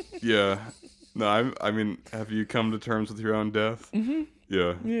 Yeah. No, I mean, have you come to terms with your own death? Mm-hmm.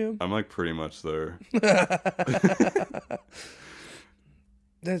 Yeah. Yeah. I'm like pretty much there.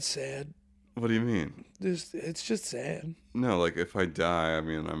 That's sad. What do you mean? It's just sad. No, like if I die, I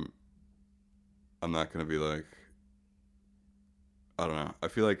mean, I'm not gonna be like, I don't know. I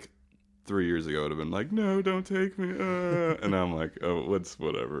feel like 3 years ago it would have been like, no, don't take me, and I'm like, oh,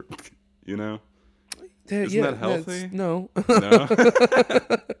 whatever, you know? Isn't that healthy? No. No.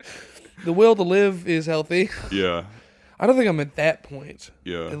 The will to live is healthy. Yeah. I don't think I'm at that point.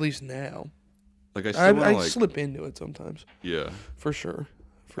 Yeah. At least now. Like I slip into it sometimes. Yeah. For sure.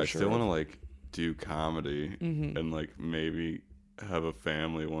 I still want to like do comedy and like maybe have a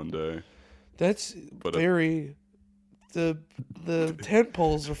family one day. That's very. The tent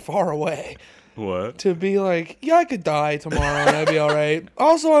poles are far away. What? To be like, yeah, I could die tomorrow and I'd be all right.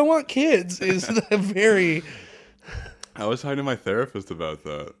 Also, I want kids is the very... I was talking to my therapist about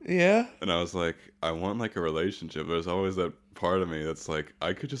that. Yeah? And I was like, I want like a relationship. There's always that part of me that's like,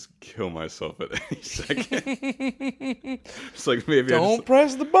 I could just kill myself at any second. It's like, maybe Don't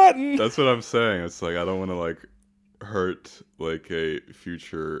press the button. That's what I'm saying. It's like, I don't want to like hurt like a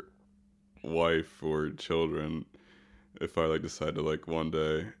future wife or children if I like decide to like one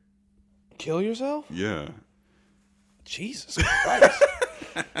day kill yourself? Yeah. Jesus Christ.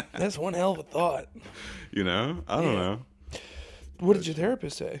 That's one hell of a thought. You know? I don't know. What did your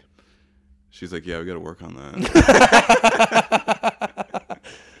therapist say? She's like, yeah, we got to work on that.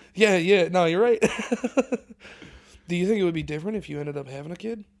 Yeah. No, you're right. Do you think it would be different if you ended up having a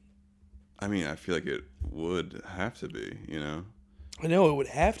kid? I mean, I feel like it would have to be, you know? I know it would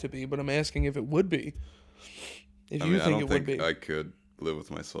have to be, but I'm asking if it would be. If you think it would be. I could live with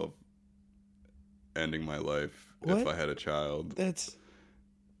myself ending my life if I had a child. That's...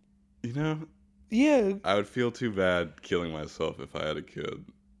 You know? Yeah. I would feel too bad killing myself if I had a kid.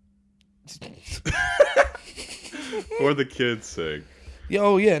 For the kid's sake. Yeah,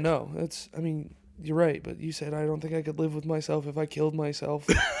 oh, yeah, no. That's, I mean, you're right, but you said I don't think I could live with myself if I killed myself.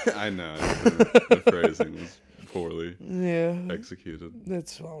 I know. The phrasing was poorly executed.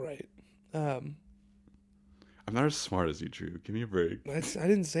 That's all right. I'm not as smart as you, Drew. Give me a break. I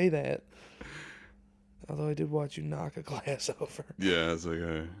didn't say that. Although I did watch you knock a glass over. Yeah, it's like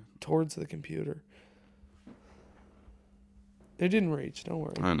towards the computer. It didn't reach, don't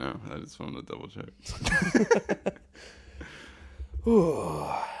worry. I know. I just wanted to double check.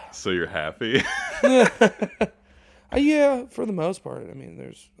 So you're happy? Yeah, for the most part. I mean,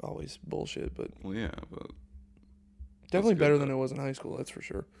 there's always bullshit, but... Well, yeah, but... Definitely better than it was in high school, that's for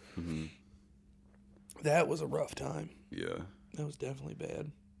sure. Mm-hmm. That was a rough time. Yeah. That was definitely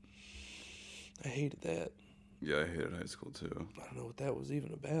bad. I hated that. Yeah, I hated high school, too. I don't know what that was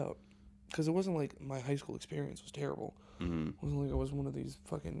even about. Because it wasn't like my high school experience was terrible. Mm-hmm. It wasn't like I was one of these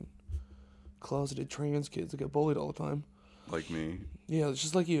fucking closeted trans kids that get bullied all the time. Like me? Yeah, it's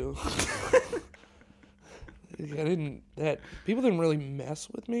just like you. People didn't really mess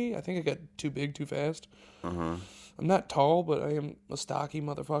with me. I think I got too big too fast. Uh-huh. I'm not tall, but I am a stocky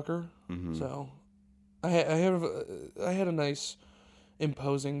motherfucker. Mm-hmm. So I had a nice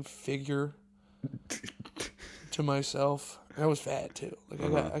imposing figure to myself. I was fat too. Like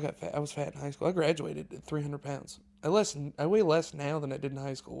I got fat. I was fat in high school. I graduated at 300 pounds. I weigh less now than I did in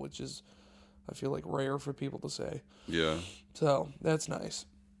high school, which is, I feel like, rare for people to say. Yeah. So that's nice.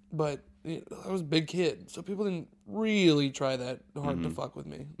 But I was a big kid, so people didn't really try that hard to fuck with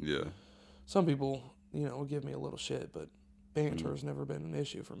me. Yeah. Some people, would give me a little shit, but banter has never been an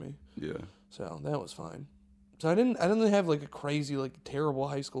issue for me. Yeah. So that was fine. So I didn't have like a crazy, like terrible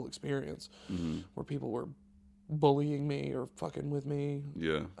high school experience where people were bullying me or fucking with me.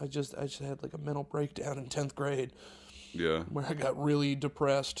 Yeah. I just had like a mental breakdown in 10th grade. Yeah. Where I got really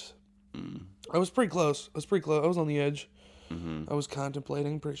depressed. I was pretty close. I was on the edge. I was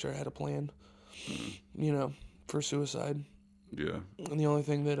contemplating. Pretty sure I had a plan. For suicide. Yeah. And the only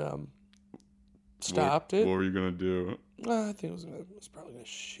thing that stopped it. What were you gonna do? I think I was probably gonna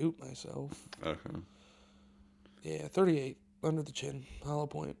shoot myself. Okay. Yeah, 38 under the chin, hollow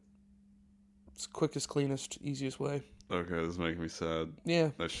point. It's quickest, cleanest, easiest way. Okay, this is making me sad.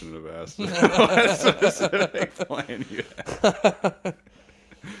 Yeah. I shouldn't have asked what specific plan you had.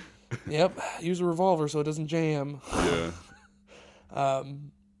 Yep. Use a revolver so it doesn't jam. Yeah.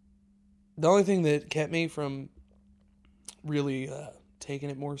 The only thing that kept me from really taking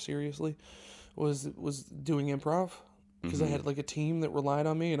it more seriously was doing improv. Because I had like a team that relied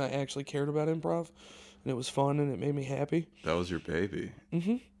on me and I actually cared about improv. And it was fun and it made me happy. That was your baby.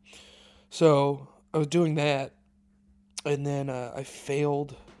 Mm-hmm. So I was doing that. And then I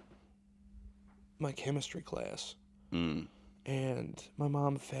failed my chemistry class. And my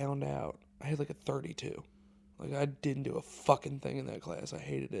mom found out. I had like a 32 Like, I didn't do a fucking thing in that class. I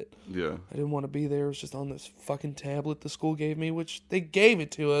hated it. Yeah. I didn't want to be there. It was just on this fucking tablet the school gave me, which they gave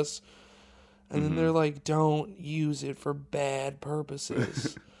it to us. And then they're like, don't use it for bad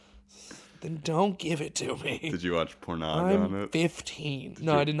purposes. Then don't give it to me. Did you watch pornog on it? I'm 15.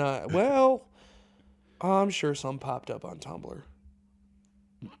 No, I did not. Well, I'm sure some popped up on Tumblr.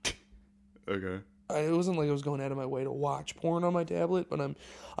 Okay. It wasn't like I was going out of my way to watch porn on my tablet, but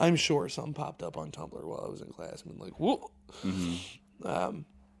I'm sure some popped up on Tumblr while I was in class and been like, whoa.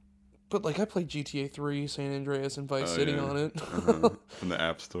 But like I played GTA 3, San Andreas, and Vice City on it. From the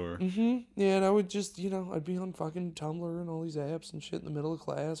App Store. Yeah, and I would just, I'd be on fucking Tumblr and all these apps and shit in the middle of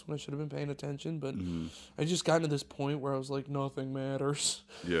class when I should have been paying attention. But I just got to this point where I was like, nothing matters.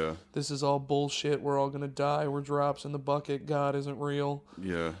 Yeah. This is all bullshit. We're all going to die. We're drops in the bucket. God isn't real.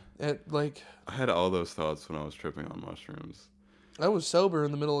 Yeah. I had all those thoughts when I was tripping on mushrooms. I was sober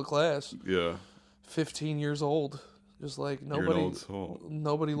in the middle of class. Yeah. 15 years old. Just like nobody, You're an old soul.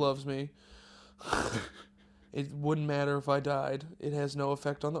 Nobody loves me. It wouldn't matter if I died. It has no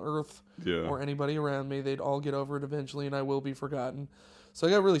effect on the earth or anybody around me. They'd all get over it eventually, and I will be forgotten. So I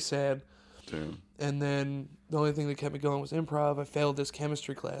got really sad. Damn. And then the only thing that kept me going was improv. I failed this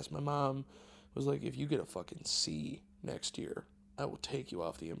chemistry class. My mom was like, "If you get a fucking C next year, I will take you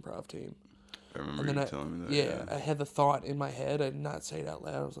off the improv team." I remember you telling me that. Yeah, I had the thought in my head. I did not say it out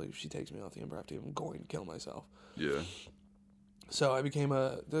loud. I was like, if she takes me off the improv team, I'm going to kill myself. Yeah. So I became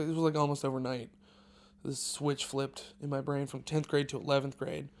it was like almost overnight. This switch flipped in my brain from 10th grade to 11th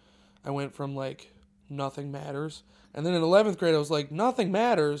grade. I went from like, nothing matters. And then in 11th grade, I was like, nothing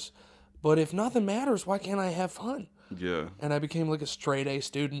matters. But if nothing matters, why can't I have fun? Yeah. And I became like a straight A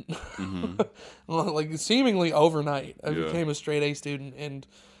student. Like seemingly overnight. I became a straight A student and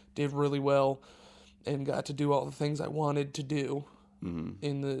did really well and got to do all the things I wanted to do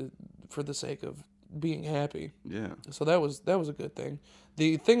for the sake of being happy. Yeah. So that was a good thing.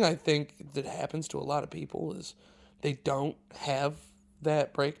 The thing I think that happens to a lot of people is they don't have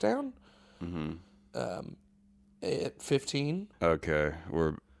that breakdown at 15. Okay,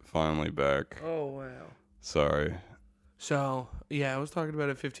 we're finally back. Oh, wow. Sorry. So, yeah, I was talking about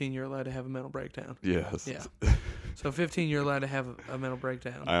at 15 you're allowed to have a mental breakdown. Yes. Yeah. So 15 you're allowed to have a mental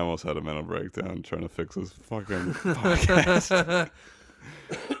breakdown. I almost had a mental breakdown trying to fix this fucking podcast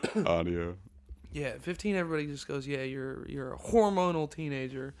audio. Yeah, at 15 everybody just goes, yeah, you're a hormonal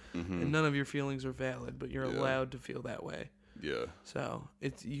teenager and none of your feelings are valid, but you're allowed to feel that way. Yeah. So,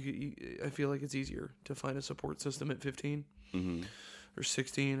 it's I feel like it's easier to find a support system at 15 or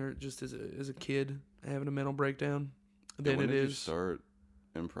 16 or just as a kid having a mental breakdown than when it did is. You start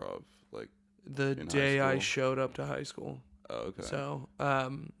improv like the day I showed up to high school. Oh, okay. So,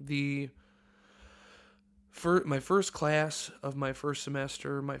 my first class of my first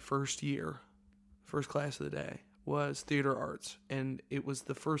semester, my first year, first class of the day was theater arts, and it was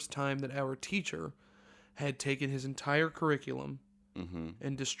the first time that our teacher had taken his entire curriculum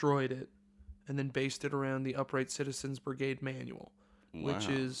and destroyed it, and then based it around the Upright Citizens Brigade Manual, which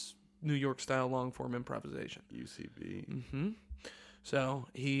is New York style long form improvisation. UCB. So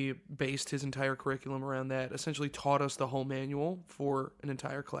he based his entire curriculum around that, essentially taught us the whole manual for an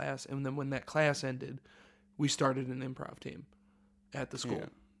entire class. And then when that class ended, we started an improv team at the school. Yeah.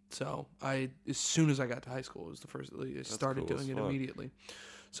 So as soon as I got to high school, it was the first, I started doing it immediately.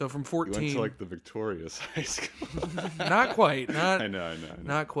 So from 14. You went to like the Victorious high school. Not quite. I know.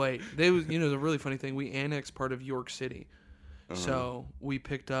 Not quite. They was, the really funny thing, we annexed part of York City. So we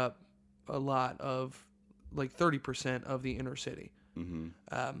picked up a lot of, like 30% of the inner city.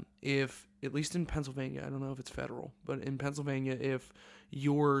 If, at least in Pennsylvania, I don't know if it's federal, but in Pennsylvania, if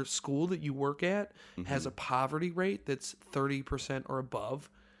your school that you work at has a poverty rate that's 30% or above,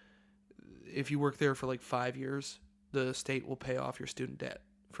 if you work there for like 5 years, the state will pay off your student debt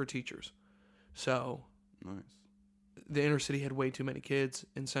for teachers. So nice. The inner city had way too many kids,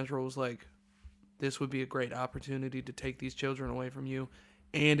 and Central was like, this would be a great opportunity to take these children away from you,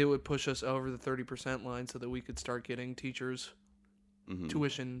 and it would push us over the 30% line so that we could start getting teachers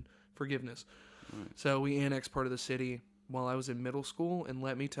tuition forgiveness. Right. So we annexed part of the city while I was in middle school, and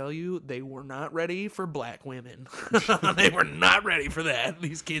let me tell you, they were not ready for black women. They were not ready for that.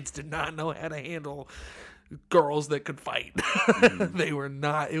 These kids did not know how to handle girls that could fight. They were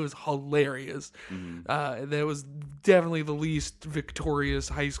not. It was hilarious. That was definitely the least victorious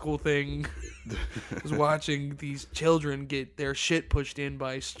high school thing. Was watching these children get their shit pushed in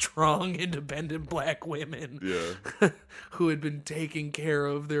by strong, independent black women who had been taking care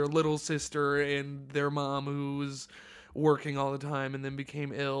of their little sister and their mom, who was working all the time and then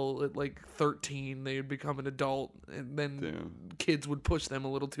became ill at like 13. They had become an adult, and then kids would push them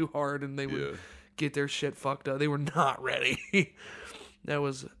a little too hard, and they would get their shit fucked up. They were not ready. That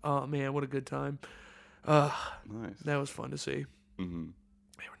was, oh man, what a good time. Nice. That was fun to see. Mm-hmm.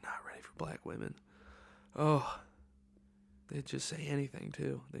 They were not ready for black women. Oh, they'd just say anything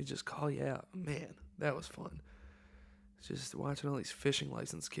too. They just call you out. Man, that was fun. Just watching all these fishing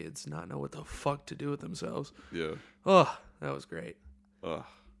license kids not know what the fuck to do with themselves. Yeah. Oh, that was great. Ugh.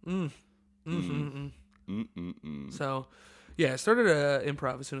 So, yeah, I started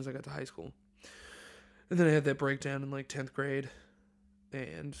improv as soon as I got to high school. And then I had that breakdown in like 10th grade.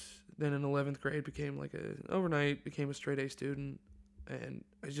 And then in 11th grade became like became a straight A student. And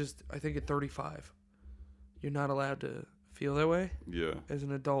I think at 35, you're not allowed to feel that way. Yeah. As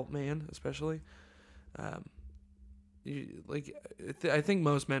an adult man, especially. I think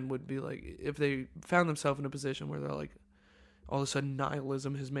most men would be like, if they found themselves in a position where they're like, all of a sudden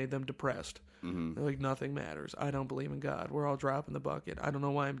nihilism has made them depressed. Mm-hmm. They're like, nothing matters. I don't believe in God. We're all dropping the bucket. I don't know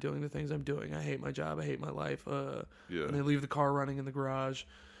why I'm doing the things I'm doing. I hate my job. I hate my life. And they leave the car running in the garage,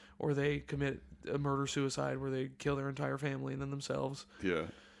 or they commit a murder-suicide where they kill their entire family and then themselves. Yeah.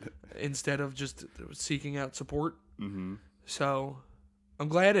 Instead of just seeking out support. Mm-hmm. So I'm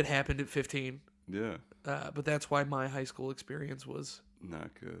glad it happened at 15. Yeah. But that's why my high school experience was not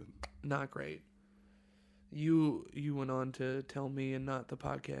good. Not great. You went on to tell me and not the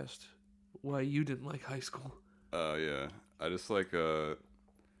podcast why you didn't like high school. Yeah. I just didn't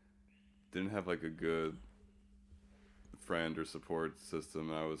have like a good friend or support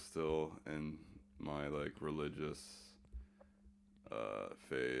system. I was still in my like religious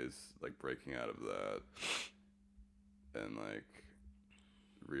phase, like breaking out of that and like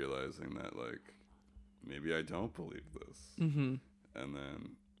realizing that like maybe I don't believe this. Mm-hmm. And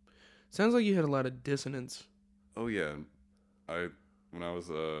then sounds like you had a lot of dissonance. Oh yeah, when I was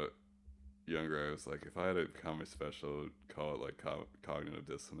younger, I was like, if I had a comedy special, I'd call it like cognitive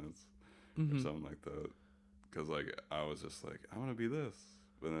dissonance or something like that. Because like I was just like, I want to be this,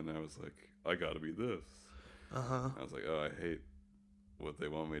 but then I was like, I got to be this. I was like, oh, I hate what they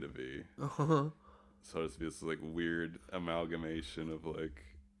want me to be. So it's this like weird amalgamation of like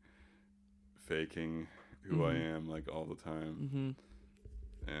faking who I am like all the time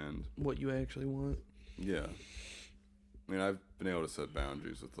and what you actually want. Yeah. I mean, I've been able to set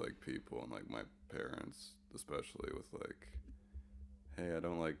boundaries with like people and like my parents, especially with like, hey,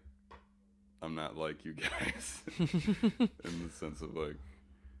 I'm not like you guys in the sense of like,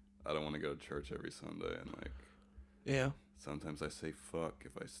 I don't want to go to church every Sunday and like, yeah. Sometimes I say fuck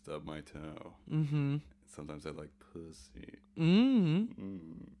if I stub my toe. Sometimes I like pussy.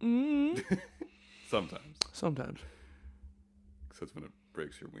 Sometimes. Except when it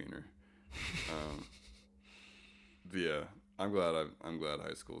breaks your wiener. But yeah, I'm glad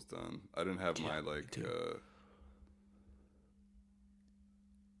high school's done. I didn't have my like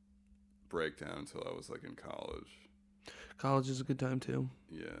breakdown until I was like in college. College is a good time too.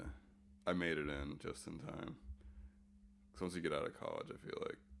 Yeah, I made it in just in time. Because once you get out of college, I feel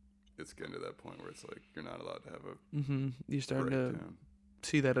like it's getting to that point where it's like you're not allowed to have a You're starting breakdown. To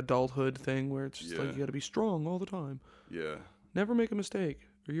see that adulthood thing where it's just like you got to be strong all the time. Yeah. Never make a mistake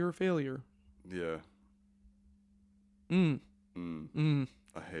or you're a failure. Yeah. I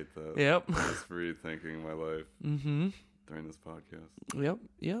hate that. Yep. I'm just rethinking my life during this podcast.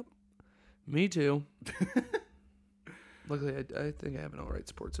 Yep. Me too. Luckily, I think I have an alright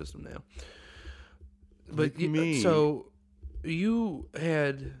support system now. But so you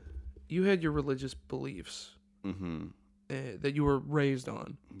had your religious beliefs that you were raised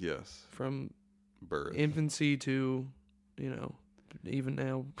on. Yes. From birth, infancy to, even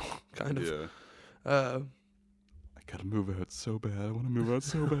now, kind of. Yeah. I gotta move out so bad. I want to move out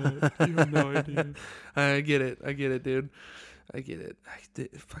so bad. You have no idea. I get it, dude. I get it.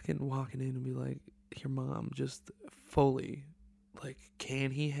 Fucking walking in and be like, your mom just fully, like,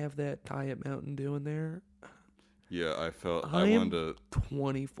 can he have that Diet Mountain Dew in there? Yeah, I wanted to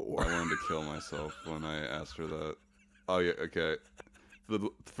 24. I wanted to kill myself when I asked her that. Oh yeah, okay.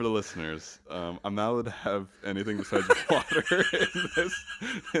 For the listeners, I'm not allowed to have anything besides water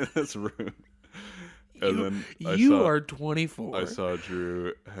in this room. And then are 24. I saw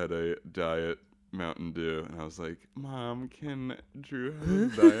Drew had a Diet Mountain Dew, and I was like, "Mom, can Drew have a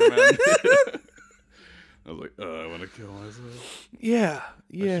Diet Mountain Dew?" I was like, I want to kill myself. Yeah.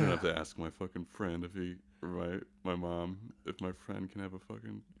 I shouldn't have to ask my fucking friend my mom if my friend can have a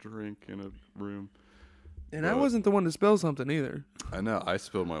fucking drink in a room. And I wasn't the one to spill something either. I know. I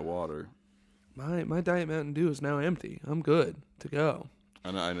spilled my water. My Diet Mountain Dew is now empty. I'm good to go.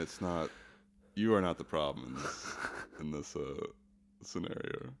 I know, and it's not. You are not the problem in this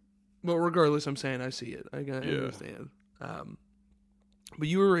scenario. Well, regardless, I'm saying I see it. I understand. But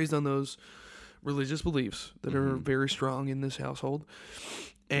you were raised on those religious beliefs that are very strong in this household.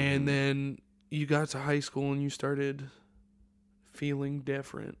 And then you got to high school and you started feeling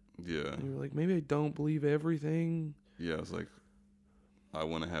different. Yeah. And you were like, maybe I don't believe everything. Yeah, I was like, I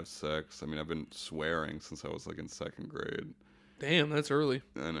want to have sex. I mean, I've been swearing since I was like in 2nd grade. Damn, that's early.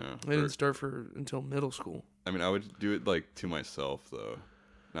 I know. I didn't start until middle school. I mean, I would do it like to myself though,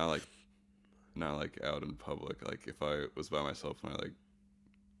 not like out in public. Like if I was by myself and I like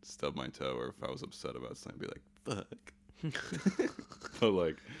stubbed my toe, or if I was upset about something, I'd be like, "Fuck." But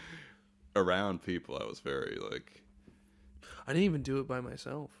like around people, I was very like. I didn't even do it by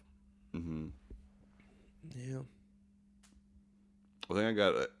myself. Mm-hmm. Yeah. I think I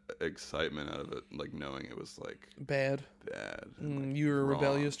got excitement out of it, like knowing it was like bad. And, like, you were a wrong.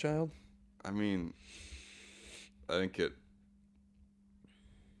 rebellious child? I mean, I think it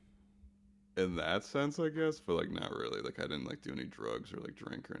in that sense, I guess, but like not really. Like I didn't like do any drugs or like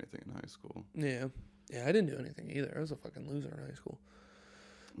drink or anything in high school. Yeah. Yeah, I didn't do anything either. I was a fucking loser in high school.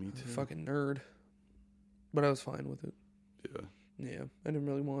 Me too. I was a fucking nerd. But I was fine with it. Yeah. Yeah, I didn't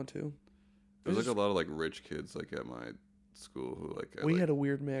really want to. There's like a lot of like rich kids like at my school who like we had a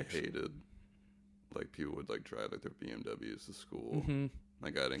weird mix. Hated. Like people would like drive like their BMWs to school. Mm-hmm.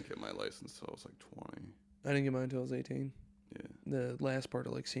 Like I didn't get my license till I was like 20. I didn't get mine until I was 18. Yeah. The last part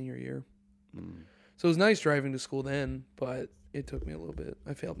of like senior year. Mm. So it was nice driving to school then, but it took me a little bit.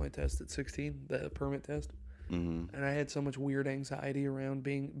 I failed my test at 16, the permit test. Mm-hmm. And I had so much weird anxiety around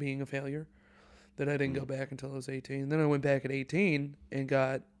being a failure that I didn't go back until I was 18. Then I went back at 18 and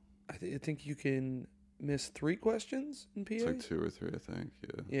got, I think you can miss 3 questions in PA. It's like 2 or 3, I think.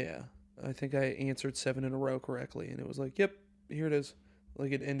 Yeah. Yeah. I think I answered 7 in a row correctly, and it was like, yep, here it is.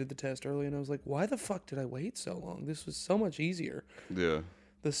 Like, it ended the test early, and I was like, why the fuck did I wait so long? This was so much easier. Yeah.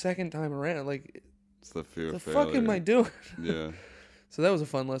 The second time around, like, it's the fear of failure. The fuck am I doing? Yeah. So that was a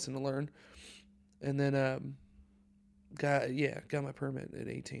fun lesson to learn. And then, got my permit at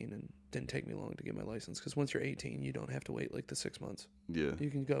 18, and didn't take me long to get my license, because once you're 18, you don't have to wait, like, the 6 months. Yeah. You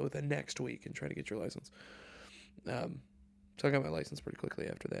can go the next week and try to get your license. So I got my license pretty quickly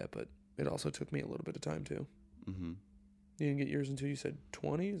after that, but it also took me a little bit of time, too. Mm-hmm. You didn't get yours until you said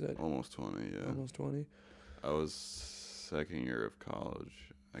 20? Is that almost 20? Yeah, almost 20. I was 2nd year of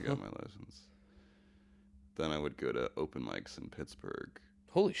college. I got my license. Then I would go to open mics in Pittsburgh.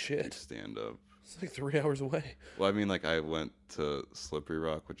 Holy shit! Stand up. It's like 3 hours away. Well, I mean, like I went to Slippery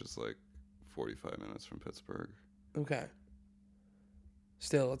Rock, which is like 45 minutes from Pittsburgh. Okay.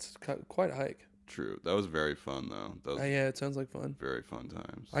 Still, it's quite a hike. True. That was very fun, though. That was yeah, it sounds like fun. Very fun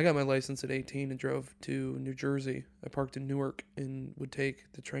times. I got my license at 18 and drove to New Jersey. I parked in Newark and would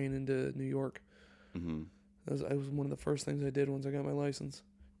take the train into New York. Mm-hmm. That was one of the first things I did once I got my license.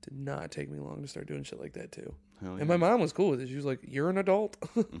 Did not take me long to start doing shit like that, too. Hell yeah. And my mom was cool with it. She was like, you're an adult?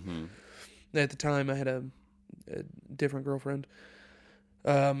 Mm-hmm. At the time, I had a different girlfriend.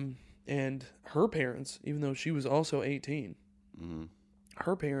 And her parents, even though she was also 18,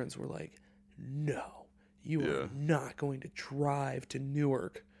 her parents were like, no, you are not going to drive to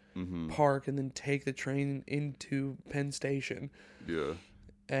Newark, park, and then take the train into Penn Station. Yeah.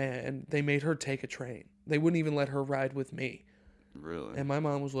 And they made her take a train. They wouldn't even let her ride with me. Really? And my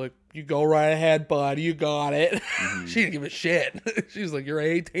mom was like, you go right ahead, bud. You got it. She didn't give a shit. She was like, you're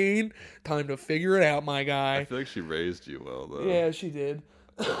 18. Time to figure it out, my guy. I feel like she raised you well, though. Yeah, she did.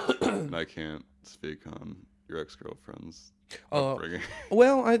 And I can't speak on your ex-girlfriend's upbringing.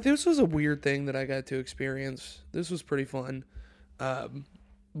 Well, this was a weird thing that I got to experience. This was pretty fun.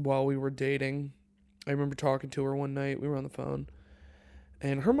 While we were dating, I remember talking to her one night. We were on the phone.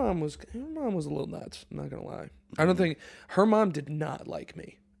 And her mom was a little nuts. I'm not going to lie. I don't think her mom did not like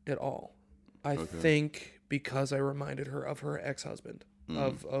me at all. I think because I reminded her of her ex-husband,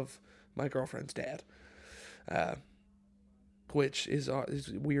 of my girlfriend's dad, which is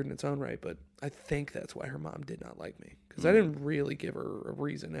weird in its own right. But I think that's why her mom did not like me, because I didn't really give her a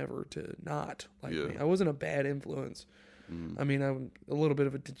reason ever to not like me. I wasn't a bad influence. I mean, I'm a little bit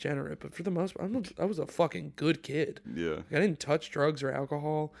of a degenerate, but for the most part, I was a fucking good kid. Yeah. Like, I didn't touch drugs or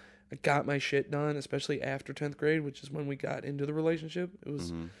alcohol. I got my shit done, especially after 10th grade, which is when we got into the relationship. It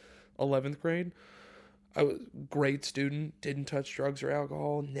was 11th grade. I was a great student, didn't touch drugs or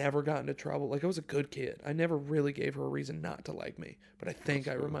alcohol, never got into trouble. Like, I was a good kid. I never really gave her a reason not to like me, but I think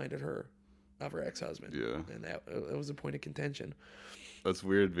I reminded her of her ex-husband. Yeah. And that was a point of contention. That's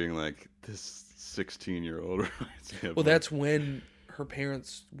weird being like, this 16-year-old. Well, that's when her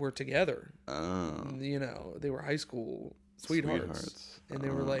parents were together. Oh. You know, they were high school sweethearts. And they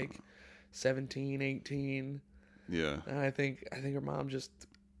were like 17, 18. Yeah. And I think her mom just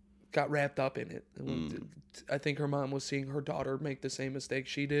got wrapped up in it. I think her mom was seeing her daughter make the same mistake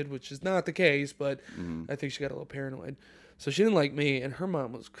she did, which is not the case, but I think she got a little paranoid. So she didn't like me, and her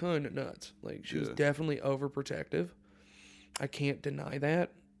mom was kind of nuts. Like, she was definitely overprotective. I can't deny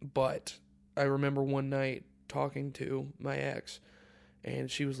that, but I remember one night talking to my ex, and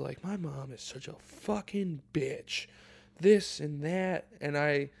she was like, my mom is such a fucking bitch. This and that. And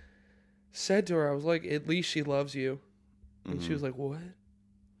I said to her, I was like, at least she loves you. And she was like, what?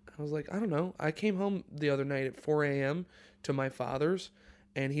 I was like, I don't know. I came home the other night at 4 a.m. to my father's,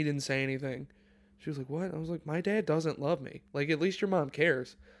 and he didn't say anything. She was like, what? I was like, my dad doesn't love me. Like, at least your mom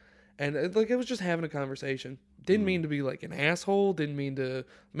cares. And it was just having a conversation. Didn't mean to be like an asshole. Didn't mean to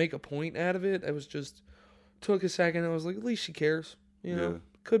make a point out of it. I was just, took a second. I was like, at least she cares. You know,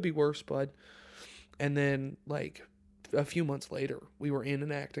 could be worse, bud. And then, like, a few months later, we were in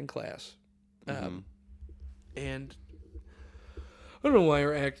an acting class. And I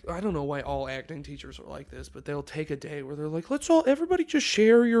don't know why all acting teachers are like this, but they'll take a day where they're like, everybody just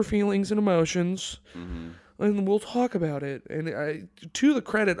share your feelings and emotions, and we'll talk about it. And to the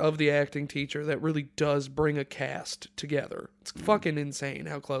credit of the acting teacher, that really does bring a cast together. It's fucking insane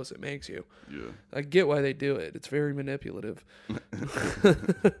how close it makes you. Yeah. I get why they do it. It's very manipulative.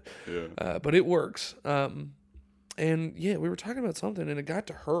 But it works. And yeah, we were talking about something, and it got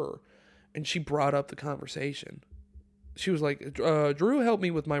to her, and she brought up the conversation. She was like, Drew helped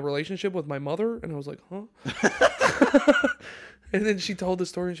me with my relationship with my mother. And I was like, huh? And then she told the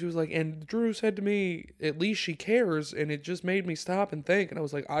story, and she was like, and Drew said to me, at least she cares. And it just made me stop and think. And I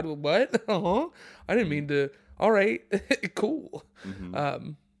was like, what? I didn't mean to. All right. Cool.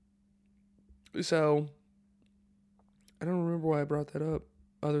 So I don't remember why I brought that up,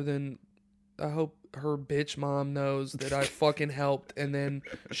 other than I hope her bitch mom knows that I fucking helped, and then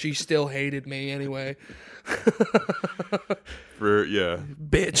she still hated me anyway.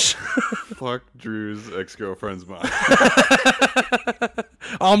 Bitch. Fuck Drew's ex-girlfriend's mom.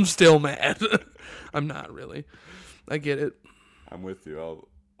 I'm still mad. I'm not really. I get it. I'm with you.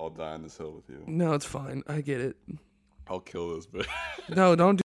 I'll die on this hill with you. No, it's fine. I get it. I'll kill this bitch. No,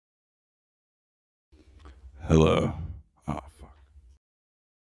 don't do. Hello. Oh, fuck.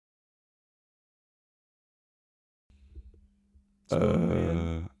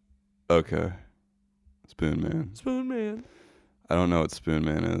 Okay. Spoon Man. Spoon Man. I don't know what Spoon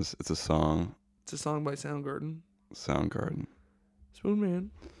Man is. It's a song. It's a song by Soundgarden. Soundgarden. Spoon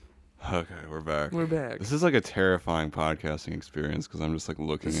Man. Okay, we're back. We're back. This is like a terrifying podcasting experience because I'm just like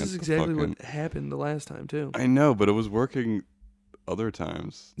looking at this is exactly what happened the last time too. I know, but it was working other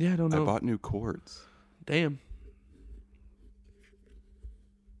times. Yeah, I don't know. I bought new cords. Damn.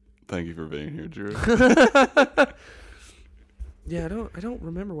 Thank you for being here, Drew. Yeah, I don't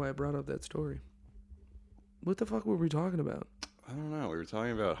remember why I brought up that story. What the fuck were we talking about? I don't know. We were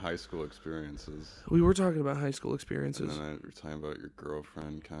talking about high school experiences. We were talking about high school experiences. And then we were talking about your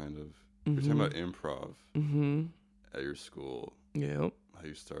girlfriend, kind of. We were talking about improv at your school. Yeah. How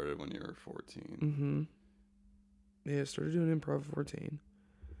you started when you were 14. Yeah, I started doing improv at 14.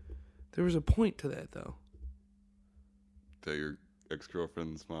 There was a point to that, though. That your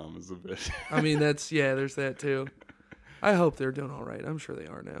ex-girlfriend's mom is a bitch. I mean, there's that, too. I hope they're doing all right. I'm sure they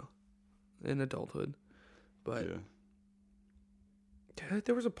are now. In adulthood. But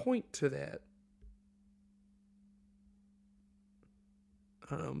there was a point to that.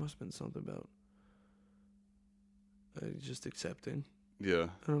 I don't know. It must have been something about just accepting. Yeah.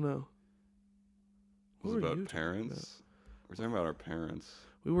 I don't know. Was it about parents? We're talking about our parents.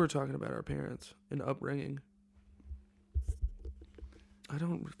 We were talking about our parents and upbringing. I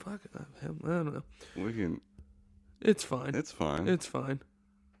don't know. We can. It's fine. It's fine. It's fine.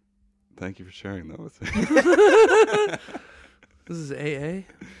 Thank you for sharing that with me. This is AA?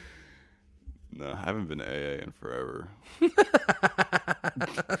 No, I haven't been AA in forever.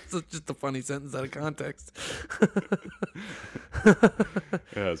 That's just a funny sentence out of context.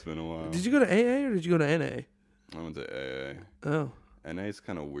 It has been a while. Did you go to AA or did you go to NA? I went to AA. Oh. NA's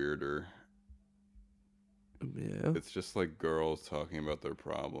kind of weirder. Yeah. It's just like girls talking about their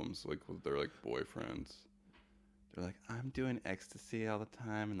problems, like with their like boyfriends. They're like, I'm doing ecstasy all the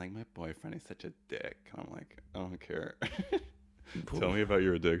time, and like my boyfriend is such a dick. And I'm like, I don't care. Tell me about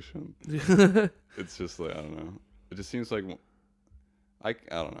your addiction. It's just like, I don't know. It just seems like I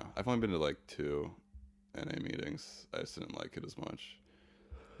don't know. I've only been to like 2 NA meetings. I just didn't like it as much.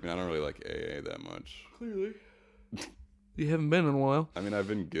 I mean, I don't really like AA that much. Clearly. You haven't been in a while. I mean, I've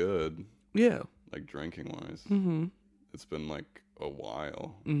been good. Yeah. Like drinking wise. It's been like a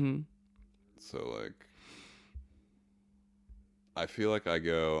while. So like, I feel like I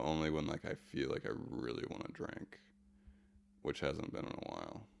go only when like I feel like I really want to drink. which hasn't been in a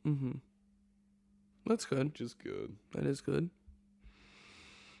while. Mm-hmm. That's good. Which is good. That is good.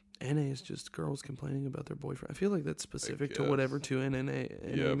 NA is just girls complaining about their boyfriend. I feel like that's specific to whatever two NA meetings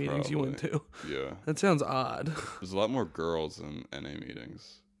probably. You went to. Yeah. That sounds odd. There's a lot more girls in NA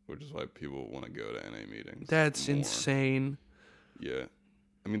meetings, which is why people want to go to NA meetings. That's more. Insane. Yeah.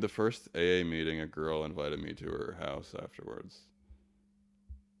 I mean, the first AA meeting, a girl invited me to her house afterwards.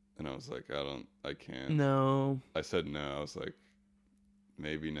 And I was like, I can't. No. I said no. I was like,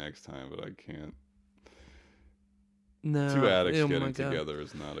 maybe next time, but I can't. No. Two addicts getting together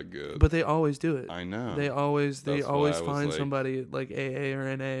is not a good. But they always do it. I know. They always find somebody like AA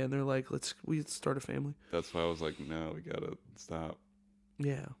or NA, and they're like, we start a family. That's why I was like, no, we gotta stop.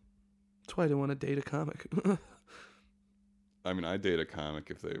 Yeah. That's why I didn't want to date a comic. I mean, I date a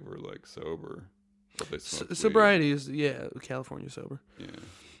comic if they were like sober. If they smoked sobriety is California sober. Yeah.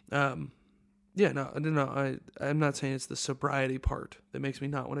 I'm not saying it's the sobriety part that makes me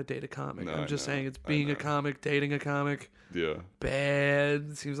not want to date a comic. I'm just saying it's being a comic, dating a comic. Yeah.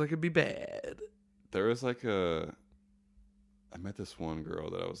 Bad. Seems like it'd be bad. There was I met this one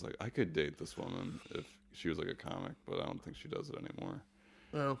girl that I was like, I could date this woman if she was like a comic, but I don't think she does it anymore.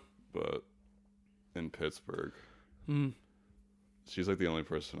 Oh. But in Pittsburgh, she's like the only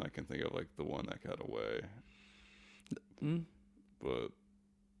person I can think of, like the one that got away. But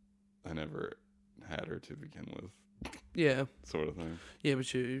I never had her to begin with. Yeah. Sort of thing. Yeah,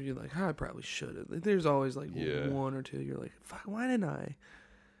 but you're like, I probably should have. There's always like one or two. You're like, fuck, why didn't I?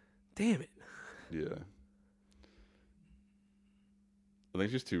 Damn it. Yeah. I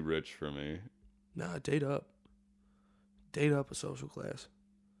think she's too rich for me. Nah, date up. Date up a social class.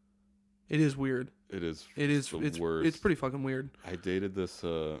 It is weird. It is. It's worst. It's pretty fucking weird. I dated this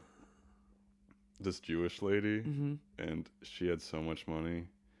Jewish lady, and she had so much money.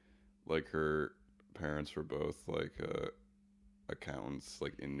 Like her parents were both like accountants,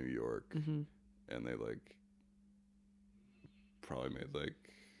 like in New York, and they like probably made like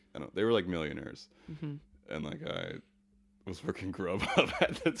they were like millionaires, and like I was working Grubhub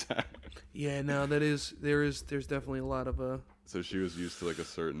at the time. Yeah, no, there's definitely a lot of So she was used to like a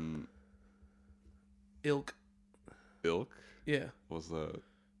certain ilk. Ilk? Yeah. What's that?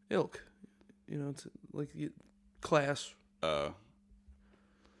 Ilk. You know, it's like class. I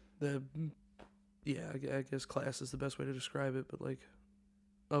guess class is the best way to describe it, but like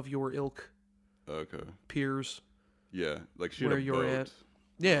of your ilk. Okay. Peers. Yeah, like she had where a you're boat. at.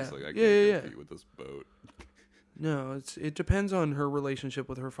 Yeah. I can't compete with this boat. No, it depends on her relationship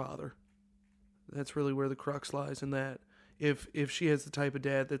with her father. That's really where the crux lies in that. If she has the type of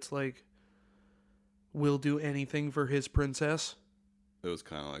dad that's like will do anything for his princess. It was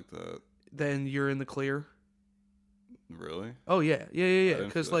kind of like that. Then you're in the clear. Really? Oh yeah.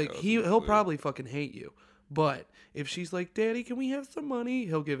 Because like he'll probably fucking hate you, but if she's like, "Daddy, can we have some money?"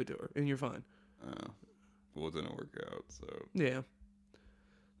 He'll give it to her, and you're fine. Well, it didn't work out, so. Yeah.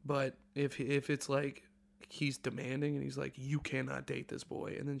 But if it's like he's demanding and he's like, "You cannot date this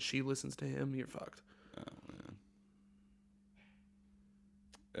boy," and then she listens to him, you're fucked. Oh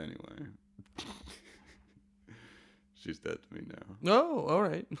man. Anyway. She's dead to me now. Oh, all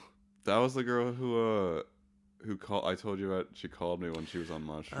right. That was the girl who called. I told you about. She called me when she was on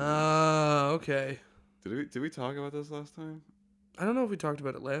mushrooms. Okay. Did we talk about this last time? I don't know if we talked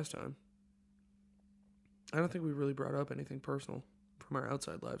about it last time. I don't think we really brought up anything personal from our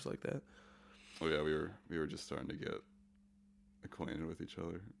outside lives like that. Oh yeah, we were just starting to get acquainted with each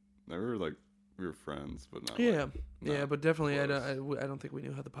other. We were friends, but not. Yeah, but definitely, I don't think we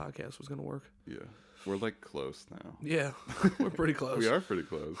knew how the podcast was going to work. Yeah, we're like close now. Yeah, we're pretty close. We are pretty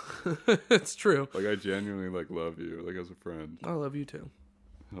close. It's true. Like I genuinely like love you, like as a friend. I love you too.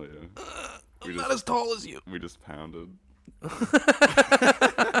 Hell yeah. I'm not as tall as you. We just pounded.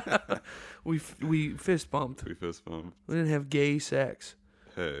 we fist bumped. We fist bumped. We didn't have gay sex.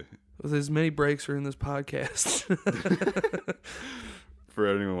 Hey. With as many breaks are in this podcast. For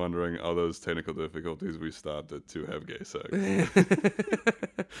anyone wondering, all those technical difficulties, we stopped it to have gay sex.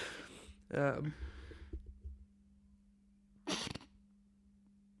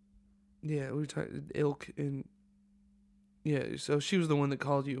 Yeah, we talked ilk and yeah. So she was the one that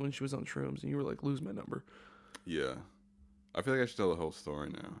called you when she was on shrooms, and you were like, "Lose my number." Yeah, I feel like I should tell the whole story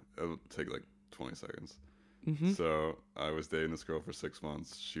now. It'll take like 20 seconds. Mm-hmm. So I was dating this girl for 6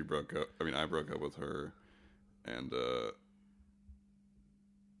 months. She broke up. I mean, I broke up with her, and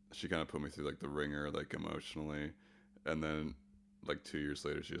she kind of put me through like the ringer, like emotionally, and then like 2 years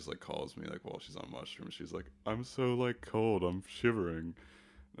later, she just like calls me like while she's on mushrooms. She's like, "I'm so like cold. I'm shivering."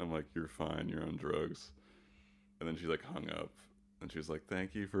 And I'm like, "You're fine. You're on drugs." And then she like hung up, and she was like,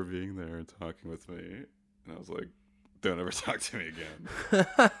 "Thank you for being there and talking with me." And I was like, don't ever talk to me again.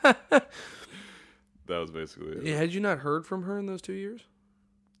 That was basically it. Yeah, had you not heard from her in those 2 years?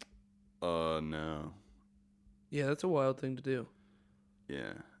 No. Yeah, that's a wild thing to do.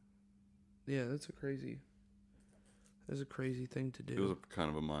 Yeah. Yeah, that's a crazy thing to do. It was kind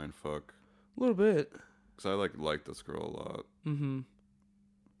of a mind fuck. A little bit. Because I liked this girl a lot. Mm-hmm.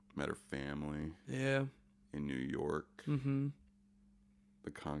 Met her family. Yeah. In New York. Mm-hmm.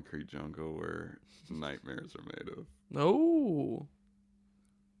 The concrete jungle where nightmares are made of. Oh.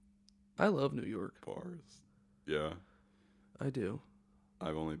 I love New York. Bars. Yeah. I do.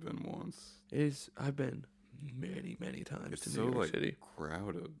 I've only been once. I've been many, many times to New York City.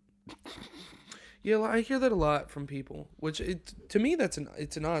 Crowded. Yeah, I hear that a lot from people. Which to me, it's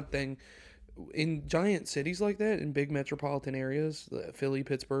an odd thing. In giant cities like that, in big metropolitan areas, Philly,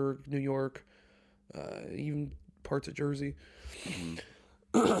 Pittsburgh, New York, even parts of Jersey,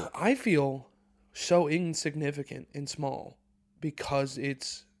 I feel so insignificant and small because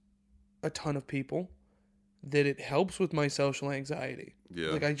it's a ton of people that it helps with my social anxiety. Yeah.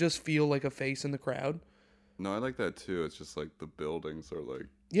 Like, I just feel like a face in the crowd. No, I like that too. It's just like the buildings are like...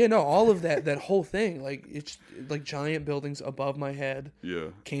 Yeah, no, all of that whole thing. Like, it's like giant buildings above my head. Yeah.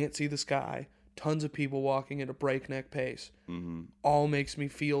 Can't see the sky. Tons of people walking at a breakneck pace. Mm-hmm. All makes me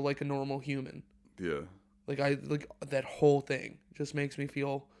feel like a normal human. Yeah. Like, that whole thing just makes me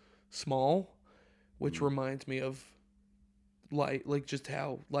feel small, which reminds me of life, like just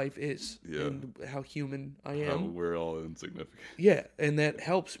how life is. Yeah. And how human I am. How we're all insignificant. Yeah, and that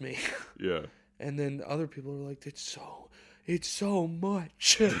helps me. Yeah. And then other people are like, it's so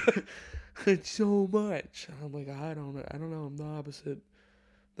much. It's so much. And I'm like, I don't know. I'm the opposite.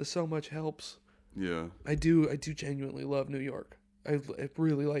 The so much helps. Yeah. I do genuinely love New York. I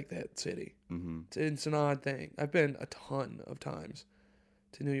really like that city. Mm-hmm. It's an odd thing. I've been a ton of times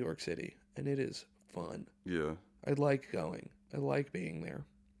to New York City, and it is fun. Yeah. I like going. I like being there.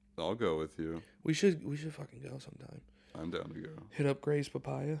 I'll go with you. We should fucking go sometime. I'm down to go. Hit up Gray's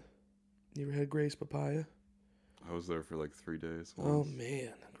Papaya. You ever had Gray's Papaya? I was there for like 3 days once. Oh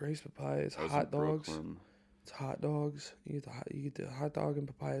man, Gray's Papaya is hot dogs. Brooklyn. It's hot dogs. You get the hot dog and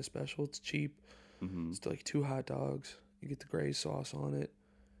papaya special. It's cheap. Mm-hmm. It's like 2 hot dogs. You get the Gray's sauce on it.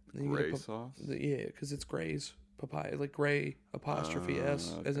 And Gray sauce? Yeah, because it's Gray's Papaya, like Gray apostrophe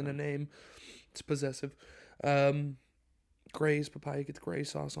S, okay. as in a name. It's possessive. Gray's Papaya, you get the Gray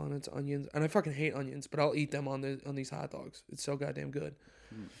sauce on it. It's onions, and I fucking hate onions, but I'll eat them on these hot dogs. It's so goddamn good.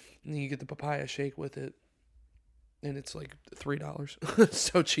 And then you get the papaya shake with it, and it's like $3. It's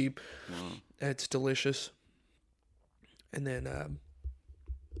so cheap. Wow. It's delicious. And then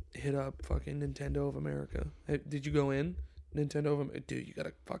hit up fucking Nintendo of America. Hey, did you go in Nintendo of America? Dude, you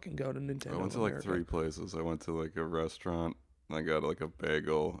gotta fucking go to Nintendo. I went to like 3 places. I went to like a restaurant, and I got like a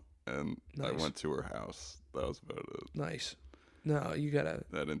bagel, and Nice. I went to her house. That was about it. Nice. No, you gotta.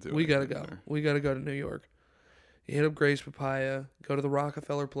 That didn't do We gotta anything go. there. We gotta go to New York. You hit up Gray's Papaya, go to the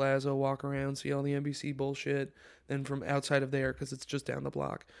Rockefeller Plaza, walk around, see all the NBC bullshit. Then from outside of there, because it's just down the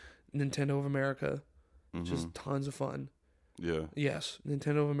block, Nintendo of America, just tons of fun. Yeah. Yes,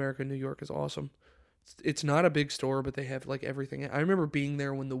 Nintendo of America, New York is awesome. It's not a big store, but they have like everything. I remember being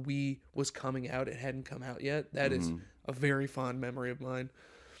there when the Wii was coming out. It hadn't come out yet. That is a very fond memory of mine.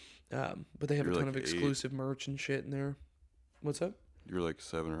 But they have a ton of exclusive merch and shit in there. What's up? You were like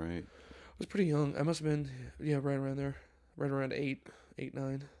 7 or 8. I was pretty young. I must have been, right around there. Right around 8,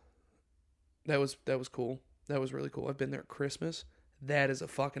 9. That was cool. That was really cool. I've been there at Christmas. That is a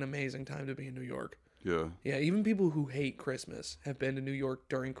fucking amazing time to be in New York. Yeah. Yeah, even people who hate Christmas have been to New York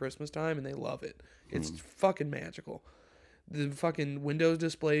during Christmas time and they love it. It's fucking magical. The fucking windows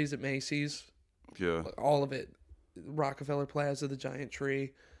displays at Macy's. Yeah. All of it. Rockefeller Plaza, the giant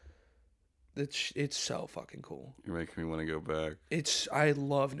tree. It's so fucking cool. You're making me want to go back. I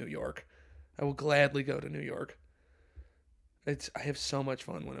love New York. I will gladly go to New York. I have so much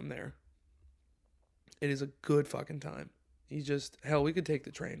fun when I'm there. It is a good fucking time. We could take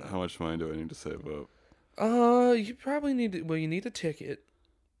the train up. How much money do I need to save up? You probably need to, you need a ticket,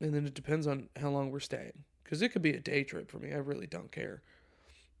 and then it depends on how long we're staying. Because it could be a day trip for me. I really don't care.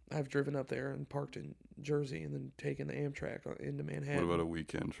 I've driven up there and parked in Jersey and then taken the Amtrak into Manhattan. What about a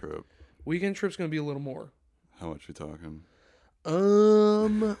weekend trip? Weekend trip's going to be a little more. How much we talking?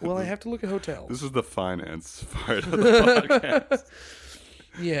 Well, I have to look at hotels. This is the finance part of the podcast.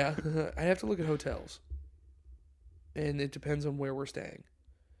 Yeah, I have to look at hotels. And it depends on where we're staying.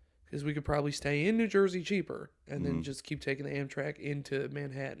 Because we could probably stay in New Jersey cheaper and then just keep taking the Amtrak into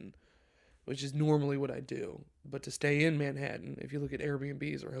Manhattan, which is normally what I do. But to stay in Manhattan, if you look at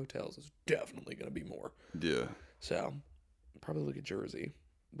Airbnbs or hotels, it's definitely going to be more. Yeah. So, probably look at Jersey.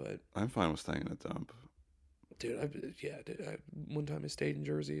 But I'm fine with staying in a dump. Dude, one time I stayed in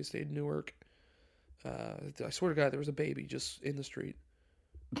Jersey. I stayed in Newark. I swear to God, there was a baby just in the street.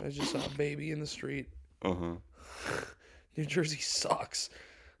 I just saw a baby in the street. New Jersey sucks.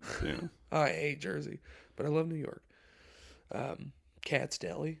 Yeah. I hate Jersey, but I love New York. Cat's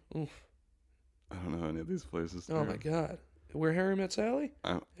Deli. Oof. I don't know any of these places. Oh my God. Where Harry Met Sally?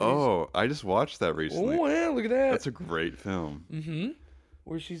 I just watched that recently. Oh, yeah, look at that. That's a great film. Mm-hmm.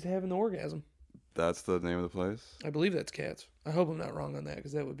 Where she's having the orgasm. That's the name of the place? I believe that's Cats. I hope I'm not wrong on that,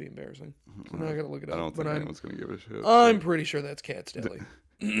 because that would be embarrassing. So now I gotta look it up. I don't think anyone's going to give it a shit. I'm pretty sure that's Cat's Deli.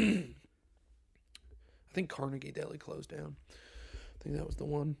 I think Carnegie Deli closed down. I think that was the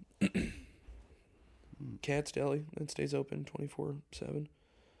one. Cat's Deli. That stays open 24/7.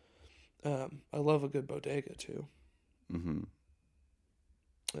 I love a good bodega, too. Mm-hmm.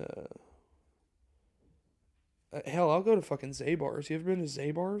 Hell, I'll go to fucking Zabar's. You ever been to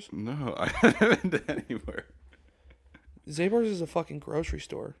Zabar's? No, I haven't been anywhere. Zabar's is a fucking grocery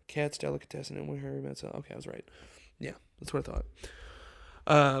store. Cat's Delicatessen and Where Harry Met Sally. Okay, I was right. Yeah, that's what I thought.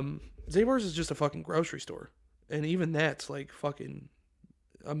 Zabar's is just a fucking grocery store. And even that's like fucking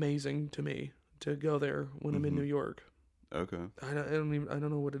amazing to me to go there when I'm in New York. Okay. I don't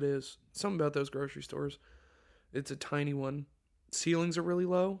know what it is. Something about those grocery stores. It's a tiny one. Ceilings are really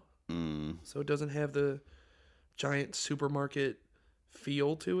low. So it doesn't have the giant supermarket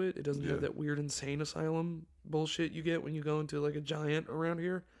feel to it. It doesn't have that weird insane asylum bullshit you get when you go into like a Giant around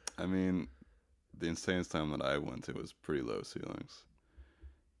here. I mean, the insane asylum that I went to was pretty low ceilings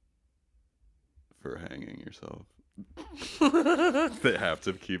for hanging yourself. They have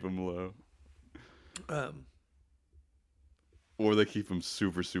to keep them low. Or they keep them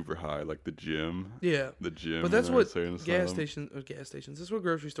super, super high, like the gym. Yeah. The gym. But that's what gas stations. That's what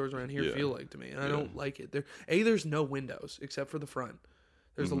grocery stores around here feel like to me. And I don't like it. There's no windows except for the front.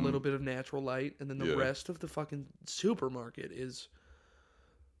 There's a little bit of natural light, and then the rest of the fucking supermarket is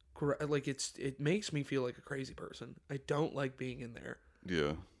like it makes me feel like a crazy person. I don't like being in there.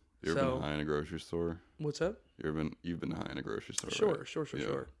 Yeah. You ever been high in a grocery store? What's up? You've been high in a grocery store, right?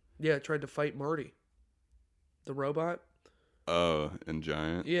 Sure. Yeah, I tried to fight Marty, the robot. Oh, in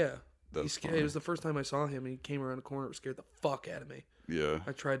Giant? Yeah. It was the first time I saw him, and he came around the corner. It scared the fuck out of me. Yeah.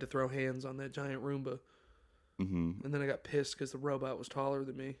 I tried to throw hands on that giant Roomba. And then I got pissed because the robot was taller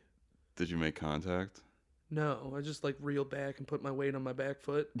than me. Did you make contact? No, I just like reeled back and put my weight on my back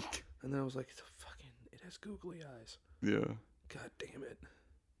foot. And then I was like, it has googly eyes. Yeah. God damn it.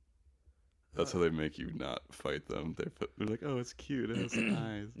 That's how they make you not fight them. They're like, oh, it's cute. It has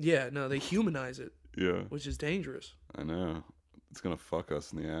eyes. Yeah, no, they humanize it. Yeah. Which is dangerous. I know. It's going to fuck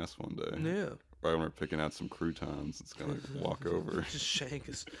us in the ass one day. Yeah. Right when we're picking out some croutons, it's going to walk over. Just shank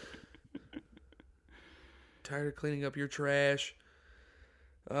us. Tired of cleaning up your trash.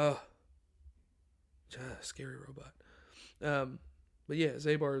 Scary robot. But yeah,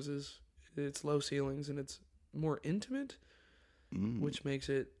 Zabar's it's low ceilings and it's more intimate, which makes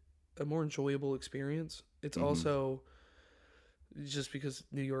it a more enjoyable experience. It's also, just because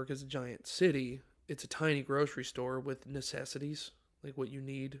New York is a giant city, it's a tiny grocery store with necessities, like what you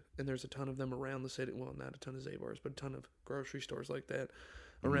need, and there's a ton of them around the city. Well, not a ton of Zabar's, but a ton of grocery stores like that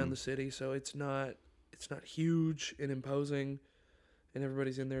around the city. So it's not huge and imposing, and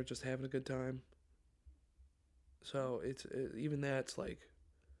everybody's in there just having a good time. So even that's like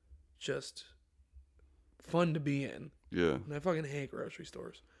just fun to be in. Yeah. And I fucking hate grocery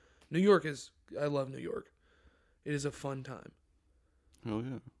stores. I love New York. It is a fun time. Hell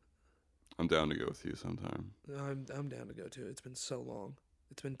yeah. I'm down to go with you sometime. I'm down to go too. It's been so long.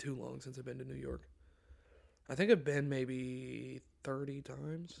 It's been too long since I've been to New York. I think I've been maybe 30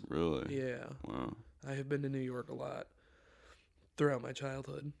 times. Really? Yeah. Wow. I have been to New York a lot throughout my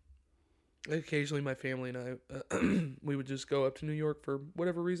childhood. Occasionally my family and I, we would just go up to New York for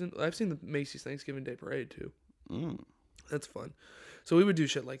whatever reason. I've seen the Macy's Thanksgiving Day Parade too. That's fun. So we would do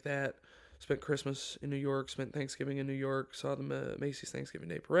shit like that. Spent Christmas in New York, spent Thanksgiving in New York, saw the Macy's Thanksgiving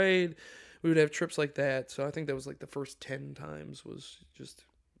Day Parade. We would have trips like that. So I think that was like the first 10 times was just,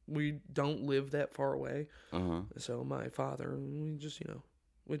 we don't live that far away. So my father, we just,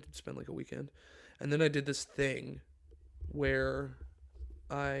 we'd spend like a weekend. And then I did this thing where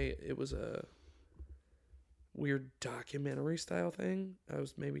it was a weird documentary style thing. I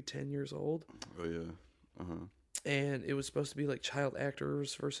was maybe 10 years old. Oh, yeah. And it was supposed to be like child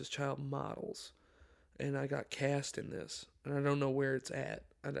actors versus child models. And I got cast in this. And I don't know where it's at.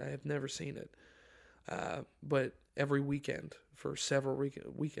 I have never seen it. But every weekend, for several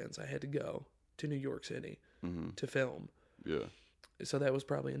weekends, I had to go to New York City to film. Yeah. So that was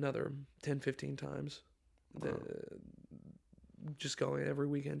probably another 10, 15 times. Just going every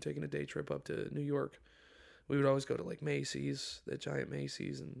weekend, taking a day trip up to New York we would always go to like Macy's, that giant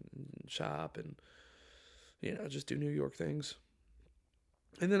Macy's, and shop and, just do New York things.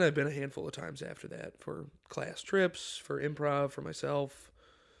 And then I've been a handful of times after that for class trips, for improv, for myself.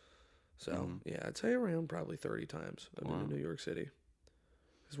 So, yeah, I'd say around probably 30 times I've been to New York City.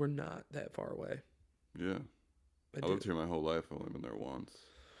 Because we're not that far away. Yeah. I lived here my whole life. I've only been there once.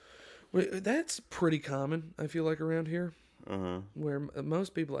 That's pretty common, I feel like, around here. Uh-huh. Where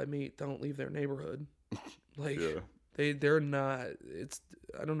most people I meet don't leave their neighborhood. Like, yeah. they're not,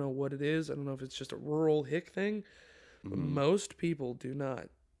 I don't know what it is. I don't know if it's just a rural hick thing. But most people do not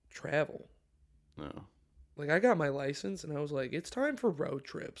travel. No. Like, I got my license, and I was like, it's time for road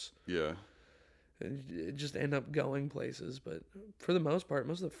trips. Yeah. And just end up going places. But for the most part,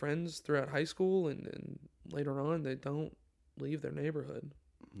 most of the friends throughout high school and later on, they don't leave their neighborhood.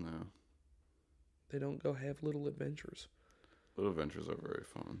 No. They don't go have little adventures. Little adventures are very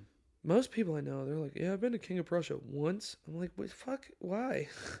fun. Most people I know, they're like, yeah, I've been to King of Prussia once. I'm like, what, fuck, why?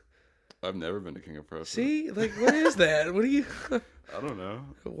 I've never been to King of Prussia. See? Like, what is that? What do you... I don't know.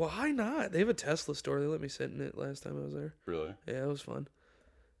 Why not? They have a Tesla store. They let me sit in it last time I was there. Really? Yeah, it was fun.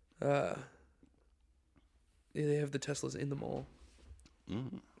 Yeah, they have the Teslas in the mall.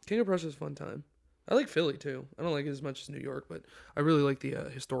 King of Prussia is a fun time. I like Philly, too. I don't like it as much as New York, but I really like the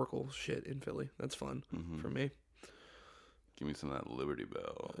historical shit in Philly. That's fun for me. Give me some of that Liberty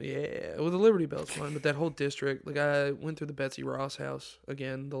Bell. Yeah, well, the Liberty Bell's fun, but that whole district, like, I went through the Betsy Ross house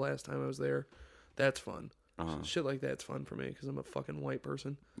again the last time I was there. That's fun. Shit like that's fun for me because I'm a fucking white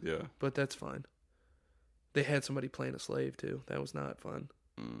person. Yeah. But that's fine. They had somebody playing a slave, too. That was not fun.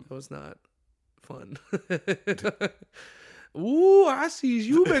 That was not fun. Ooh, I see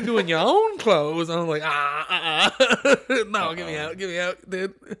you've been doing your own clothes. I'm like, no, get me out,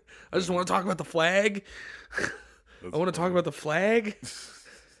 dude. I just want to talk about the flag. I want to talk about the flag.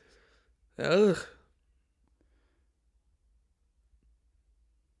 Ugh.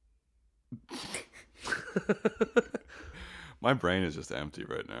 My brain is just empty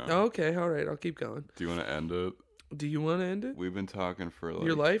right now. Okay, all right, I'll keep going. Do you want to end it? Do you want to end it? We've been talking for like...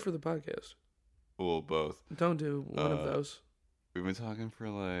 Your life or the podcast? Well, both. Don't do one of those. We've been talking for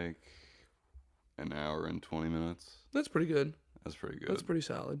like an hour and 20 minutes. That's pretty good. That's pretty good. That's pretty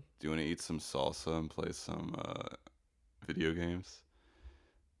solid. Do you want to eat some salsa and play some video games?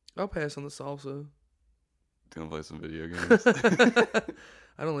 I'll pass on the salsa. Do you want to play some video games?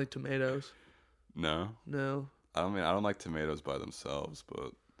 I don't like tomatoes. No? No. I don't like tomatoes by themselves,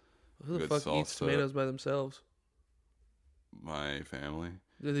 but... Who the fuck eats tomatoes by themselves? My family.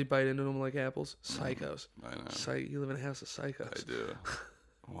 Do they bite into them like apples? Psychos. I know. You live in a house of psychos. I do.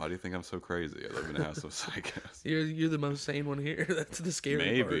 Why do you think I'm so crazy? I live in a house of psychos. You're the most sane one here. That's the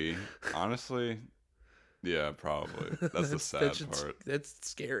scary part. Maybe. Honestly, yeah, probably. That's the sad part. That's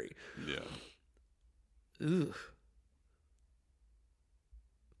scary. Yeah. Ugh.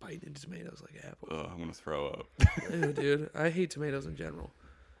 Biting into tomatoes like apples. Ugh, I'm gonna throw up. Ew, dude. I hate tomatoes in general.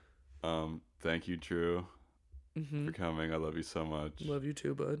 Thank you, Drew, for coming. I love you so much. Love you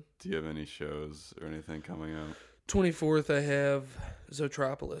too, bud. Do you have any shows or anything coming out? 24th, I have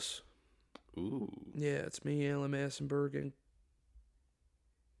Zotropolis. Ooh. Yeah, it's me, Alan Massenberg, and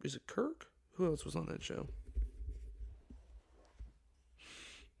is it Kirk? Who else was on that show?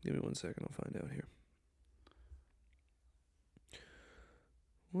 Give me 1 second. I'll find out here.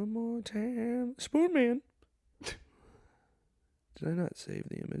 One more time. Spoon Man. Did I not save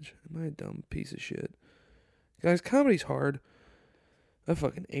the image? Am I a dumb piece of shit? Guys, comedy's hard. I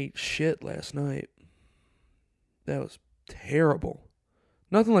fucking ate shit last night. That was terrible.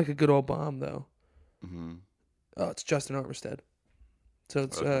 Nothing like a good old bomb, though. Mm-hmm. Oh, it's Justin Armistead. So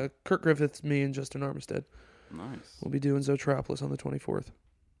it's Kirk Griffiths, me, and Justin Armistead. Nice. We'll be doing Zotropolis on the 24th.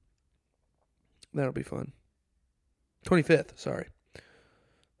 That'll be fun. 25th, sorry.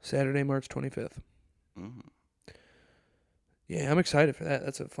 Saturday, March 25th. Mm-hmm. Yeah, I'm excited for that.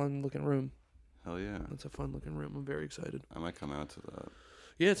 That's a fun-looking room. Hell yeah. That's a fun-looking room. I'm very excited. I might come out to that.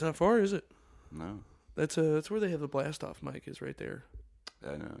 Yeah, it's not far, is it? No. That's where they have the blast-off mic is right there.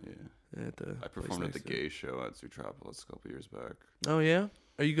 I know, yeah. I performed at the gay show at Zotropolis a couple years back. Oh, yeah?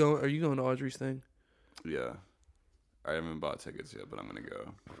 Are you going to Audrey's thing? Yeah. I haven't bought tickets yet, but I'm going to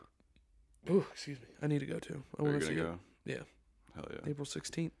go. Oh, excuse me. I need to go, too. I want to see go? It. Yeah. Hell yeah. April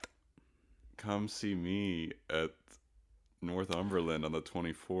 16th. Come see me at Northumberland on the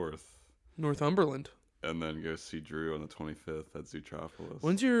 24th. Northumberland? And then go see Drew on the 25th at Zotropolis.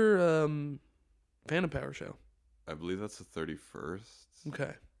 When's your Phantom Power show? I believe that's the 31st.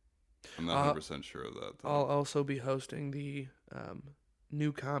 Okay. I'm not 100% sure of that, though. I'll also be hosting the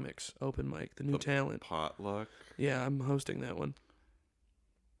New Comics open mic, the New Talent. Potluck? Yeah, I'm hosting that one.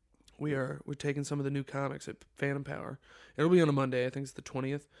 We're taking some of the new comics at Phantom Power. It'll be on a Monday. I think it's the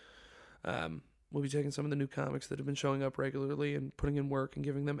 20th. We'll be taking some of the new comics that have been showing up regularly and putting in work and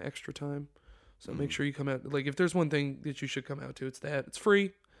giving them extra time. So make sure you come out. Like, if there's one thing that you should come out to, it's that. It's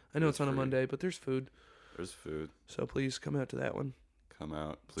free. I know it's on a Monday, but there's food. There's food. So please come out to that one. Come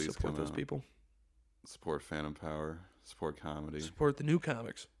out. Please support come those out. people. Support Phantom Power. Support comedy. Support the new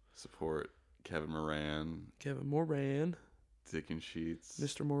comics. Support Kevin Moran. Kevin Moran. Dick and Sheets.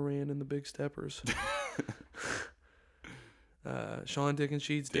 Mr. Moran and the Big Steppers. Sean Dick and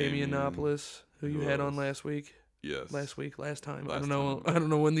Sheets, Damianopolis, who you had on last week. Yes. Last time. I don't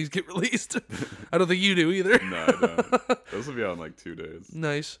know when these get released. I don't think you do either. No, I don't. Those will be out in like 2 days.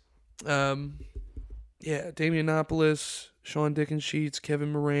 Nice. Yeah, Damianopolis, Sean Dick and Sheets,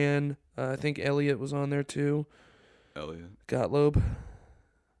 Kevin Moran. I think Elliot was on there too. Elliot. Gottlob.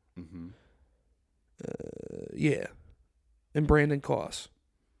 Mm-hmm. Yeah. And Brandon Koss.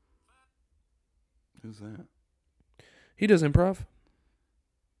 Who's that? He does improv.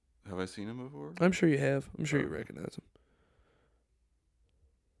 Have I seen him before? I'm sure you have. I'm sure you recognize him.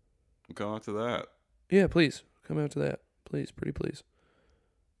 Come out to that. Yeah, please. Come out to that. Please, pretty please.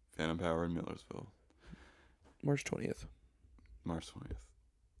 Phantom Power in Millersville. March 20th. March 20th.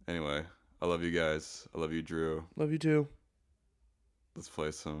 Anyway, I love you guys. I love you, Drew. Love you too. Let's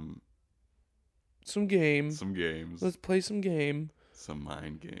play some game. Some games. Let's play some game. Some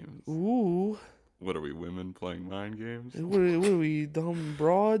mind games. Ooh. What are we, women playing mind games? What are we, dumb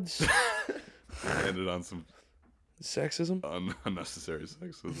broads? Ended on some sexism? Unnecessary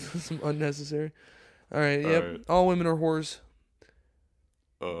sexism. Some unnecessary. All right, yep. Right. All women are whores.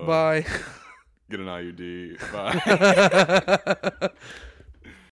 Bye. Get an IUD. Bye.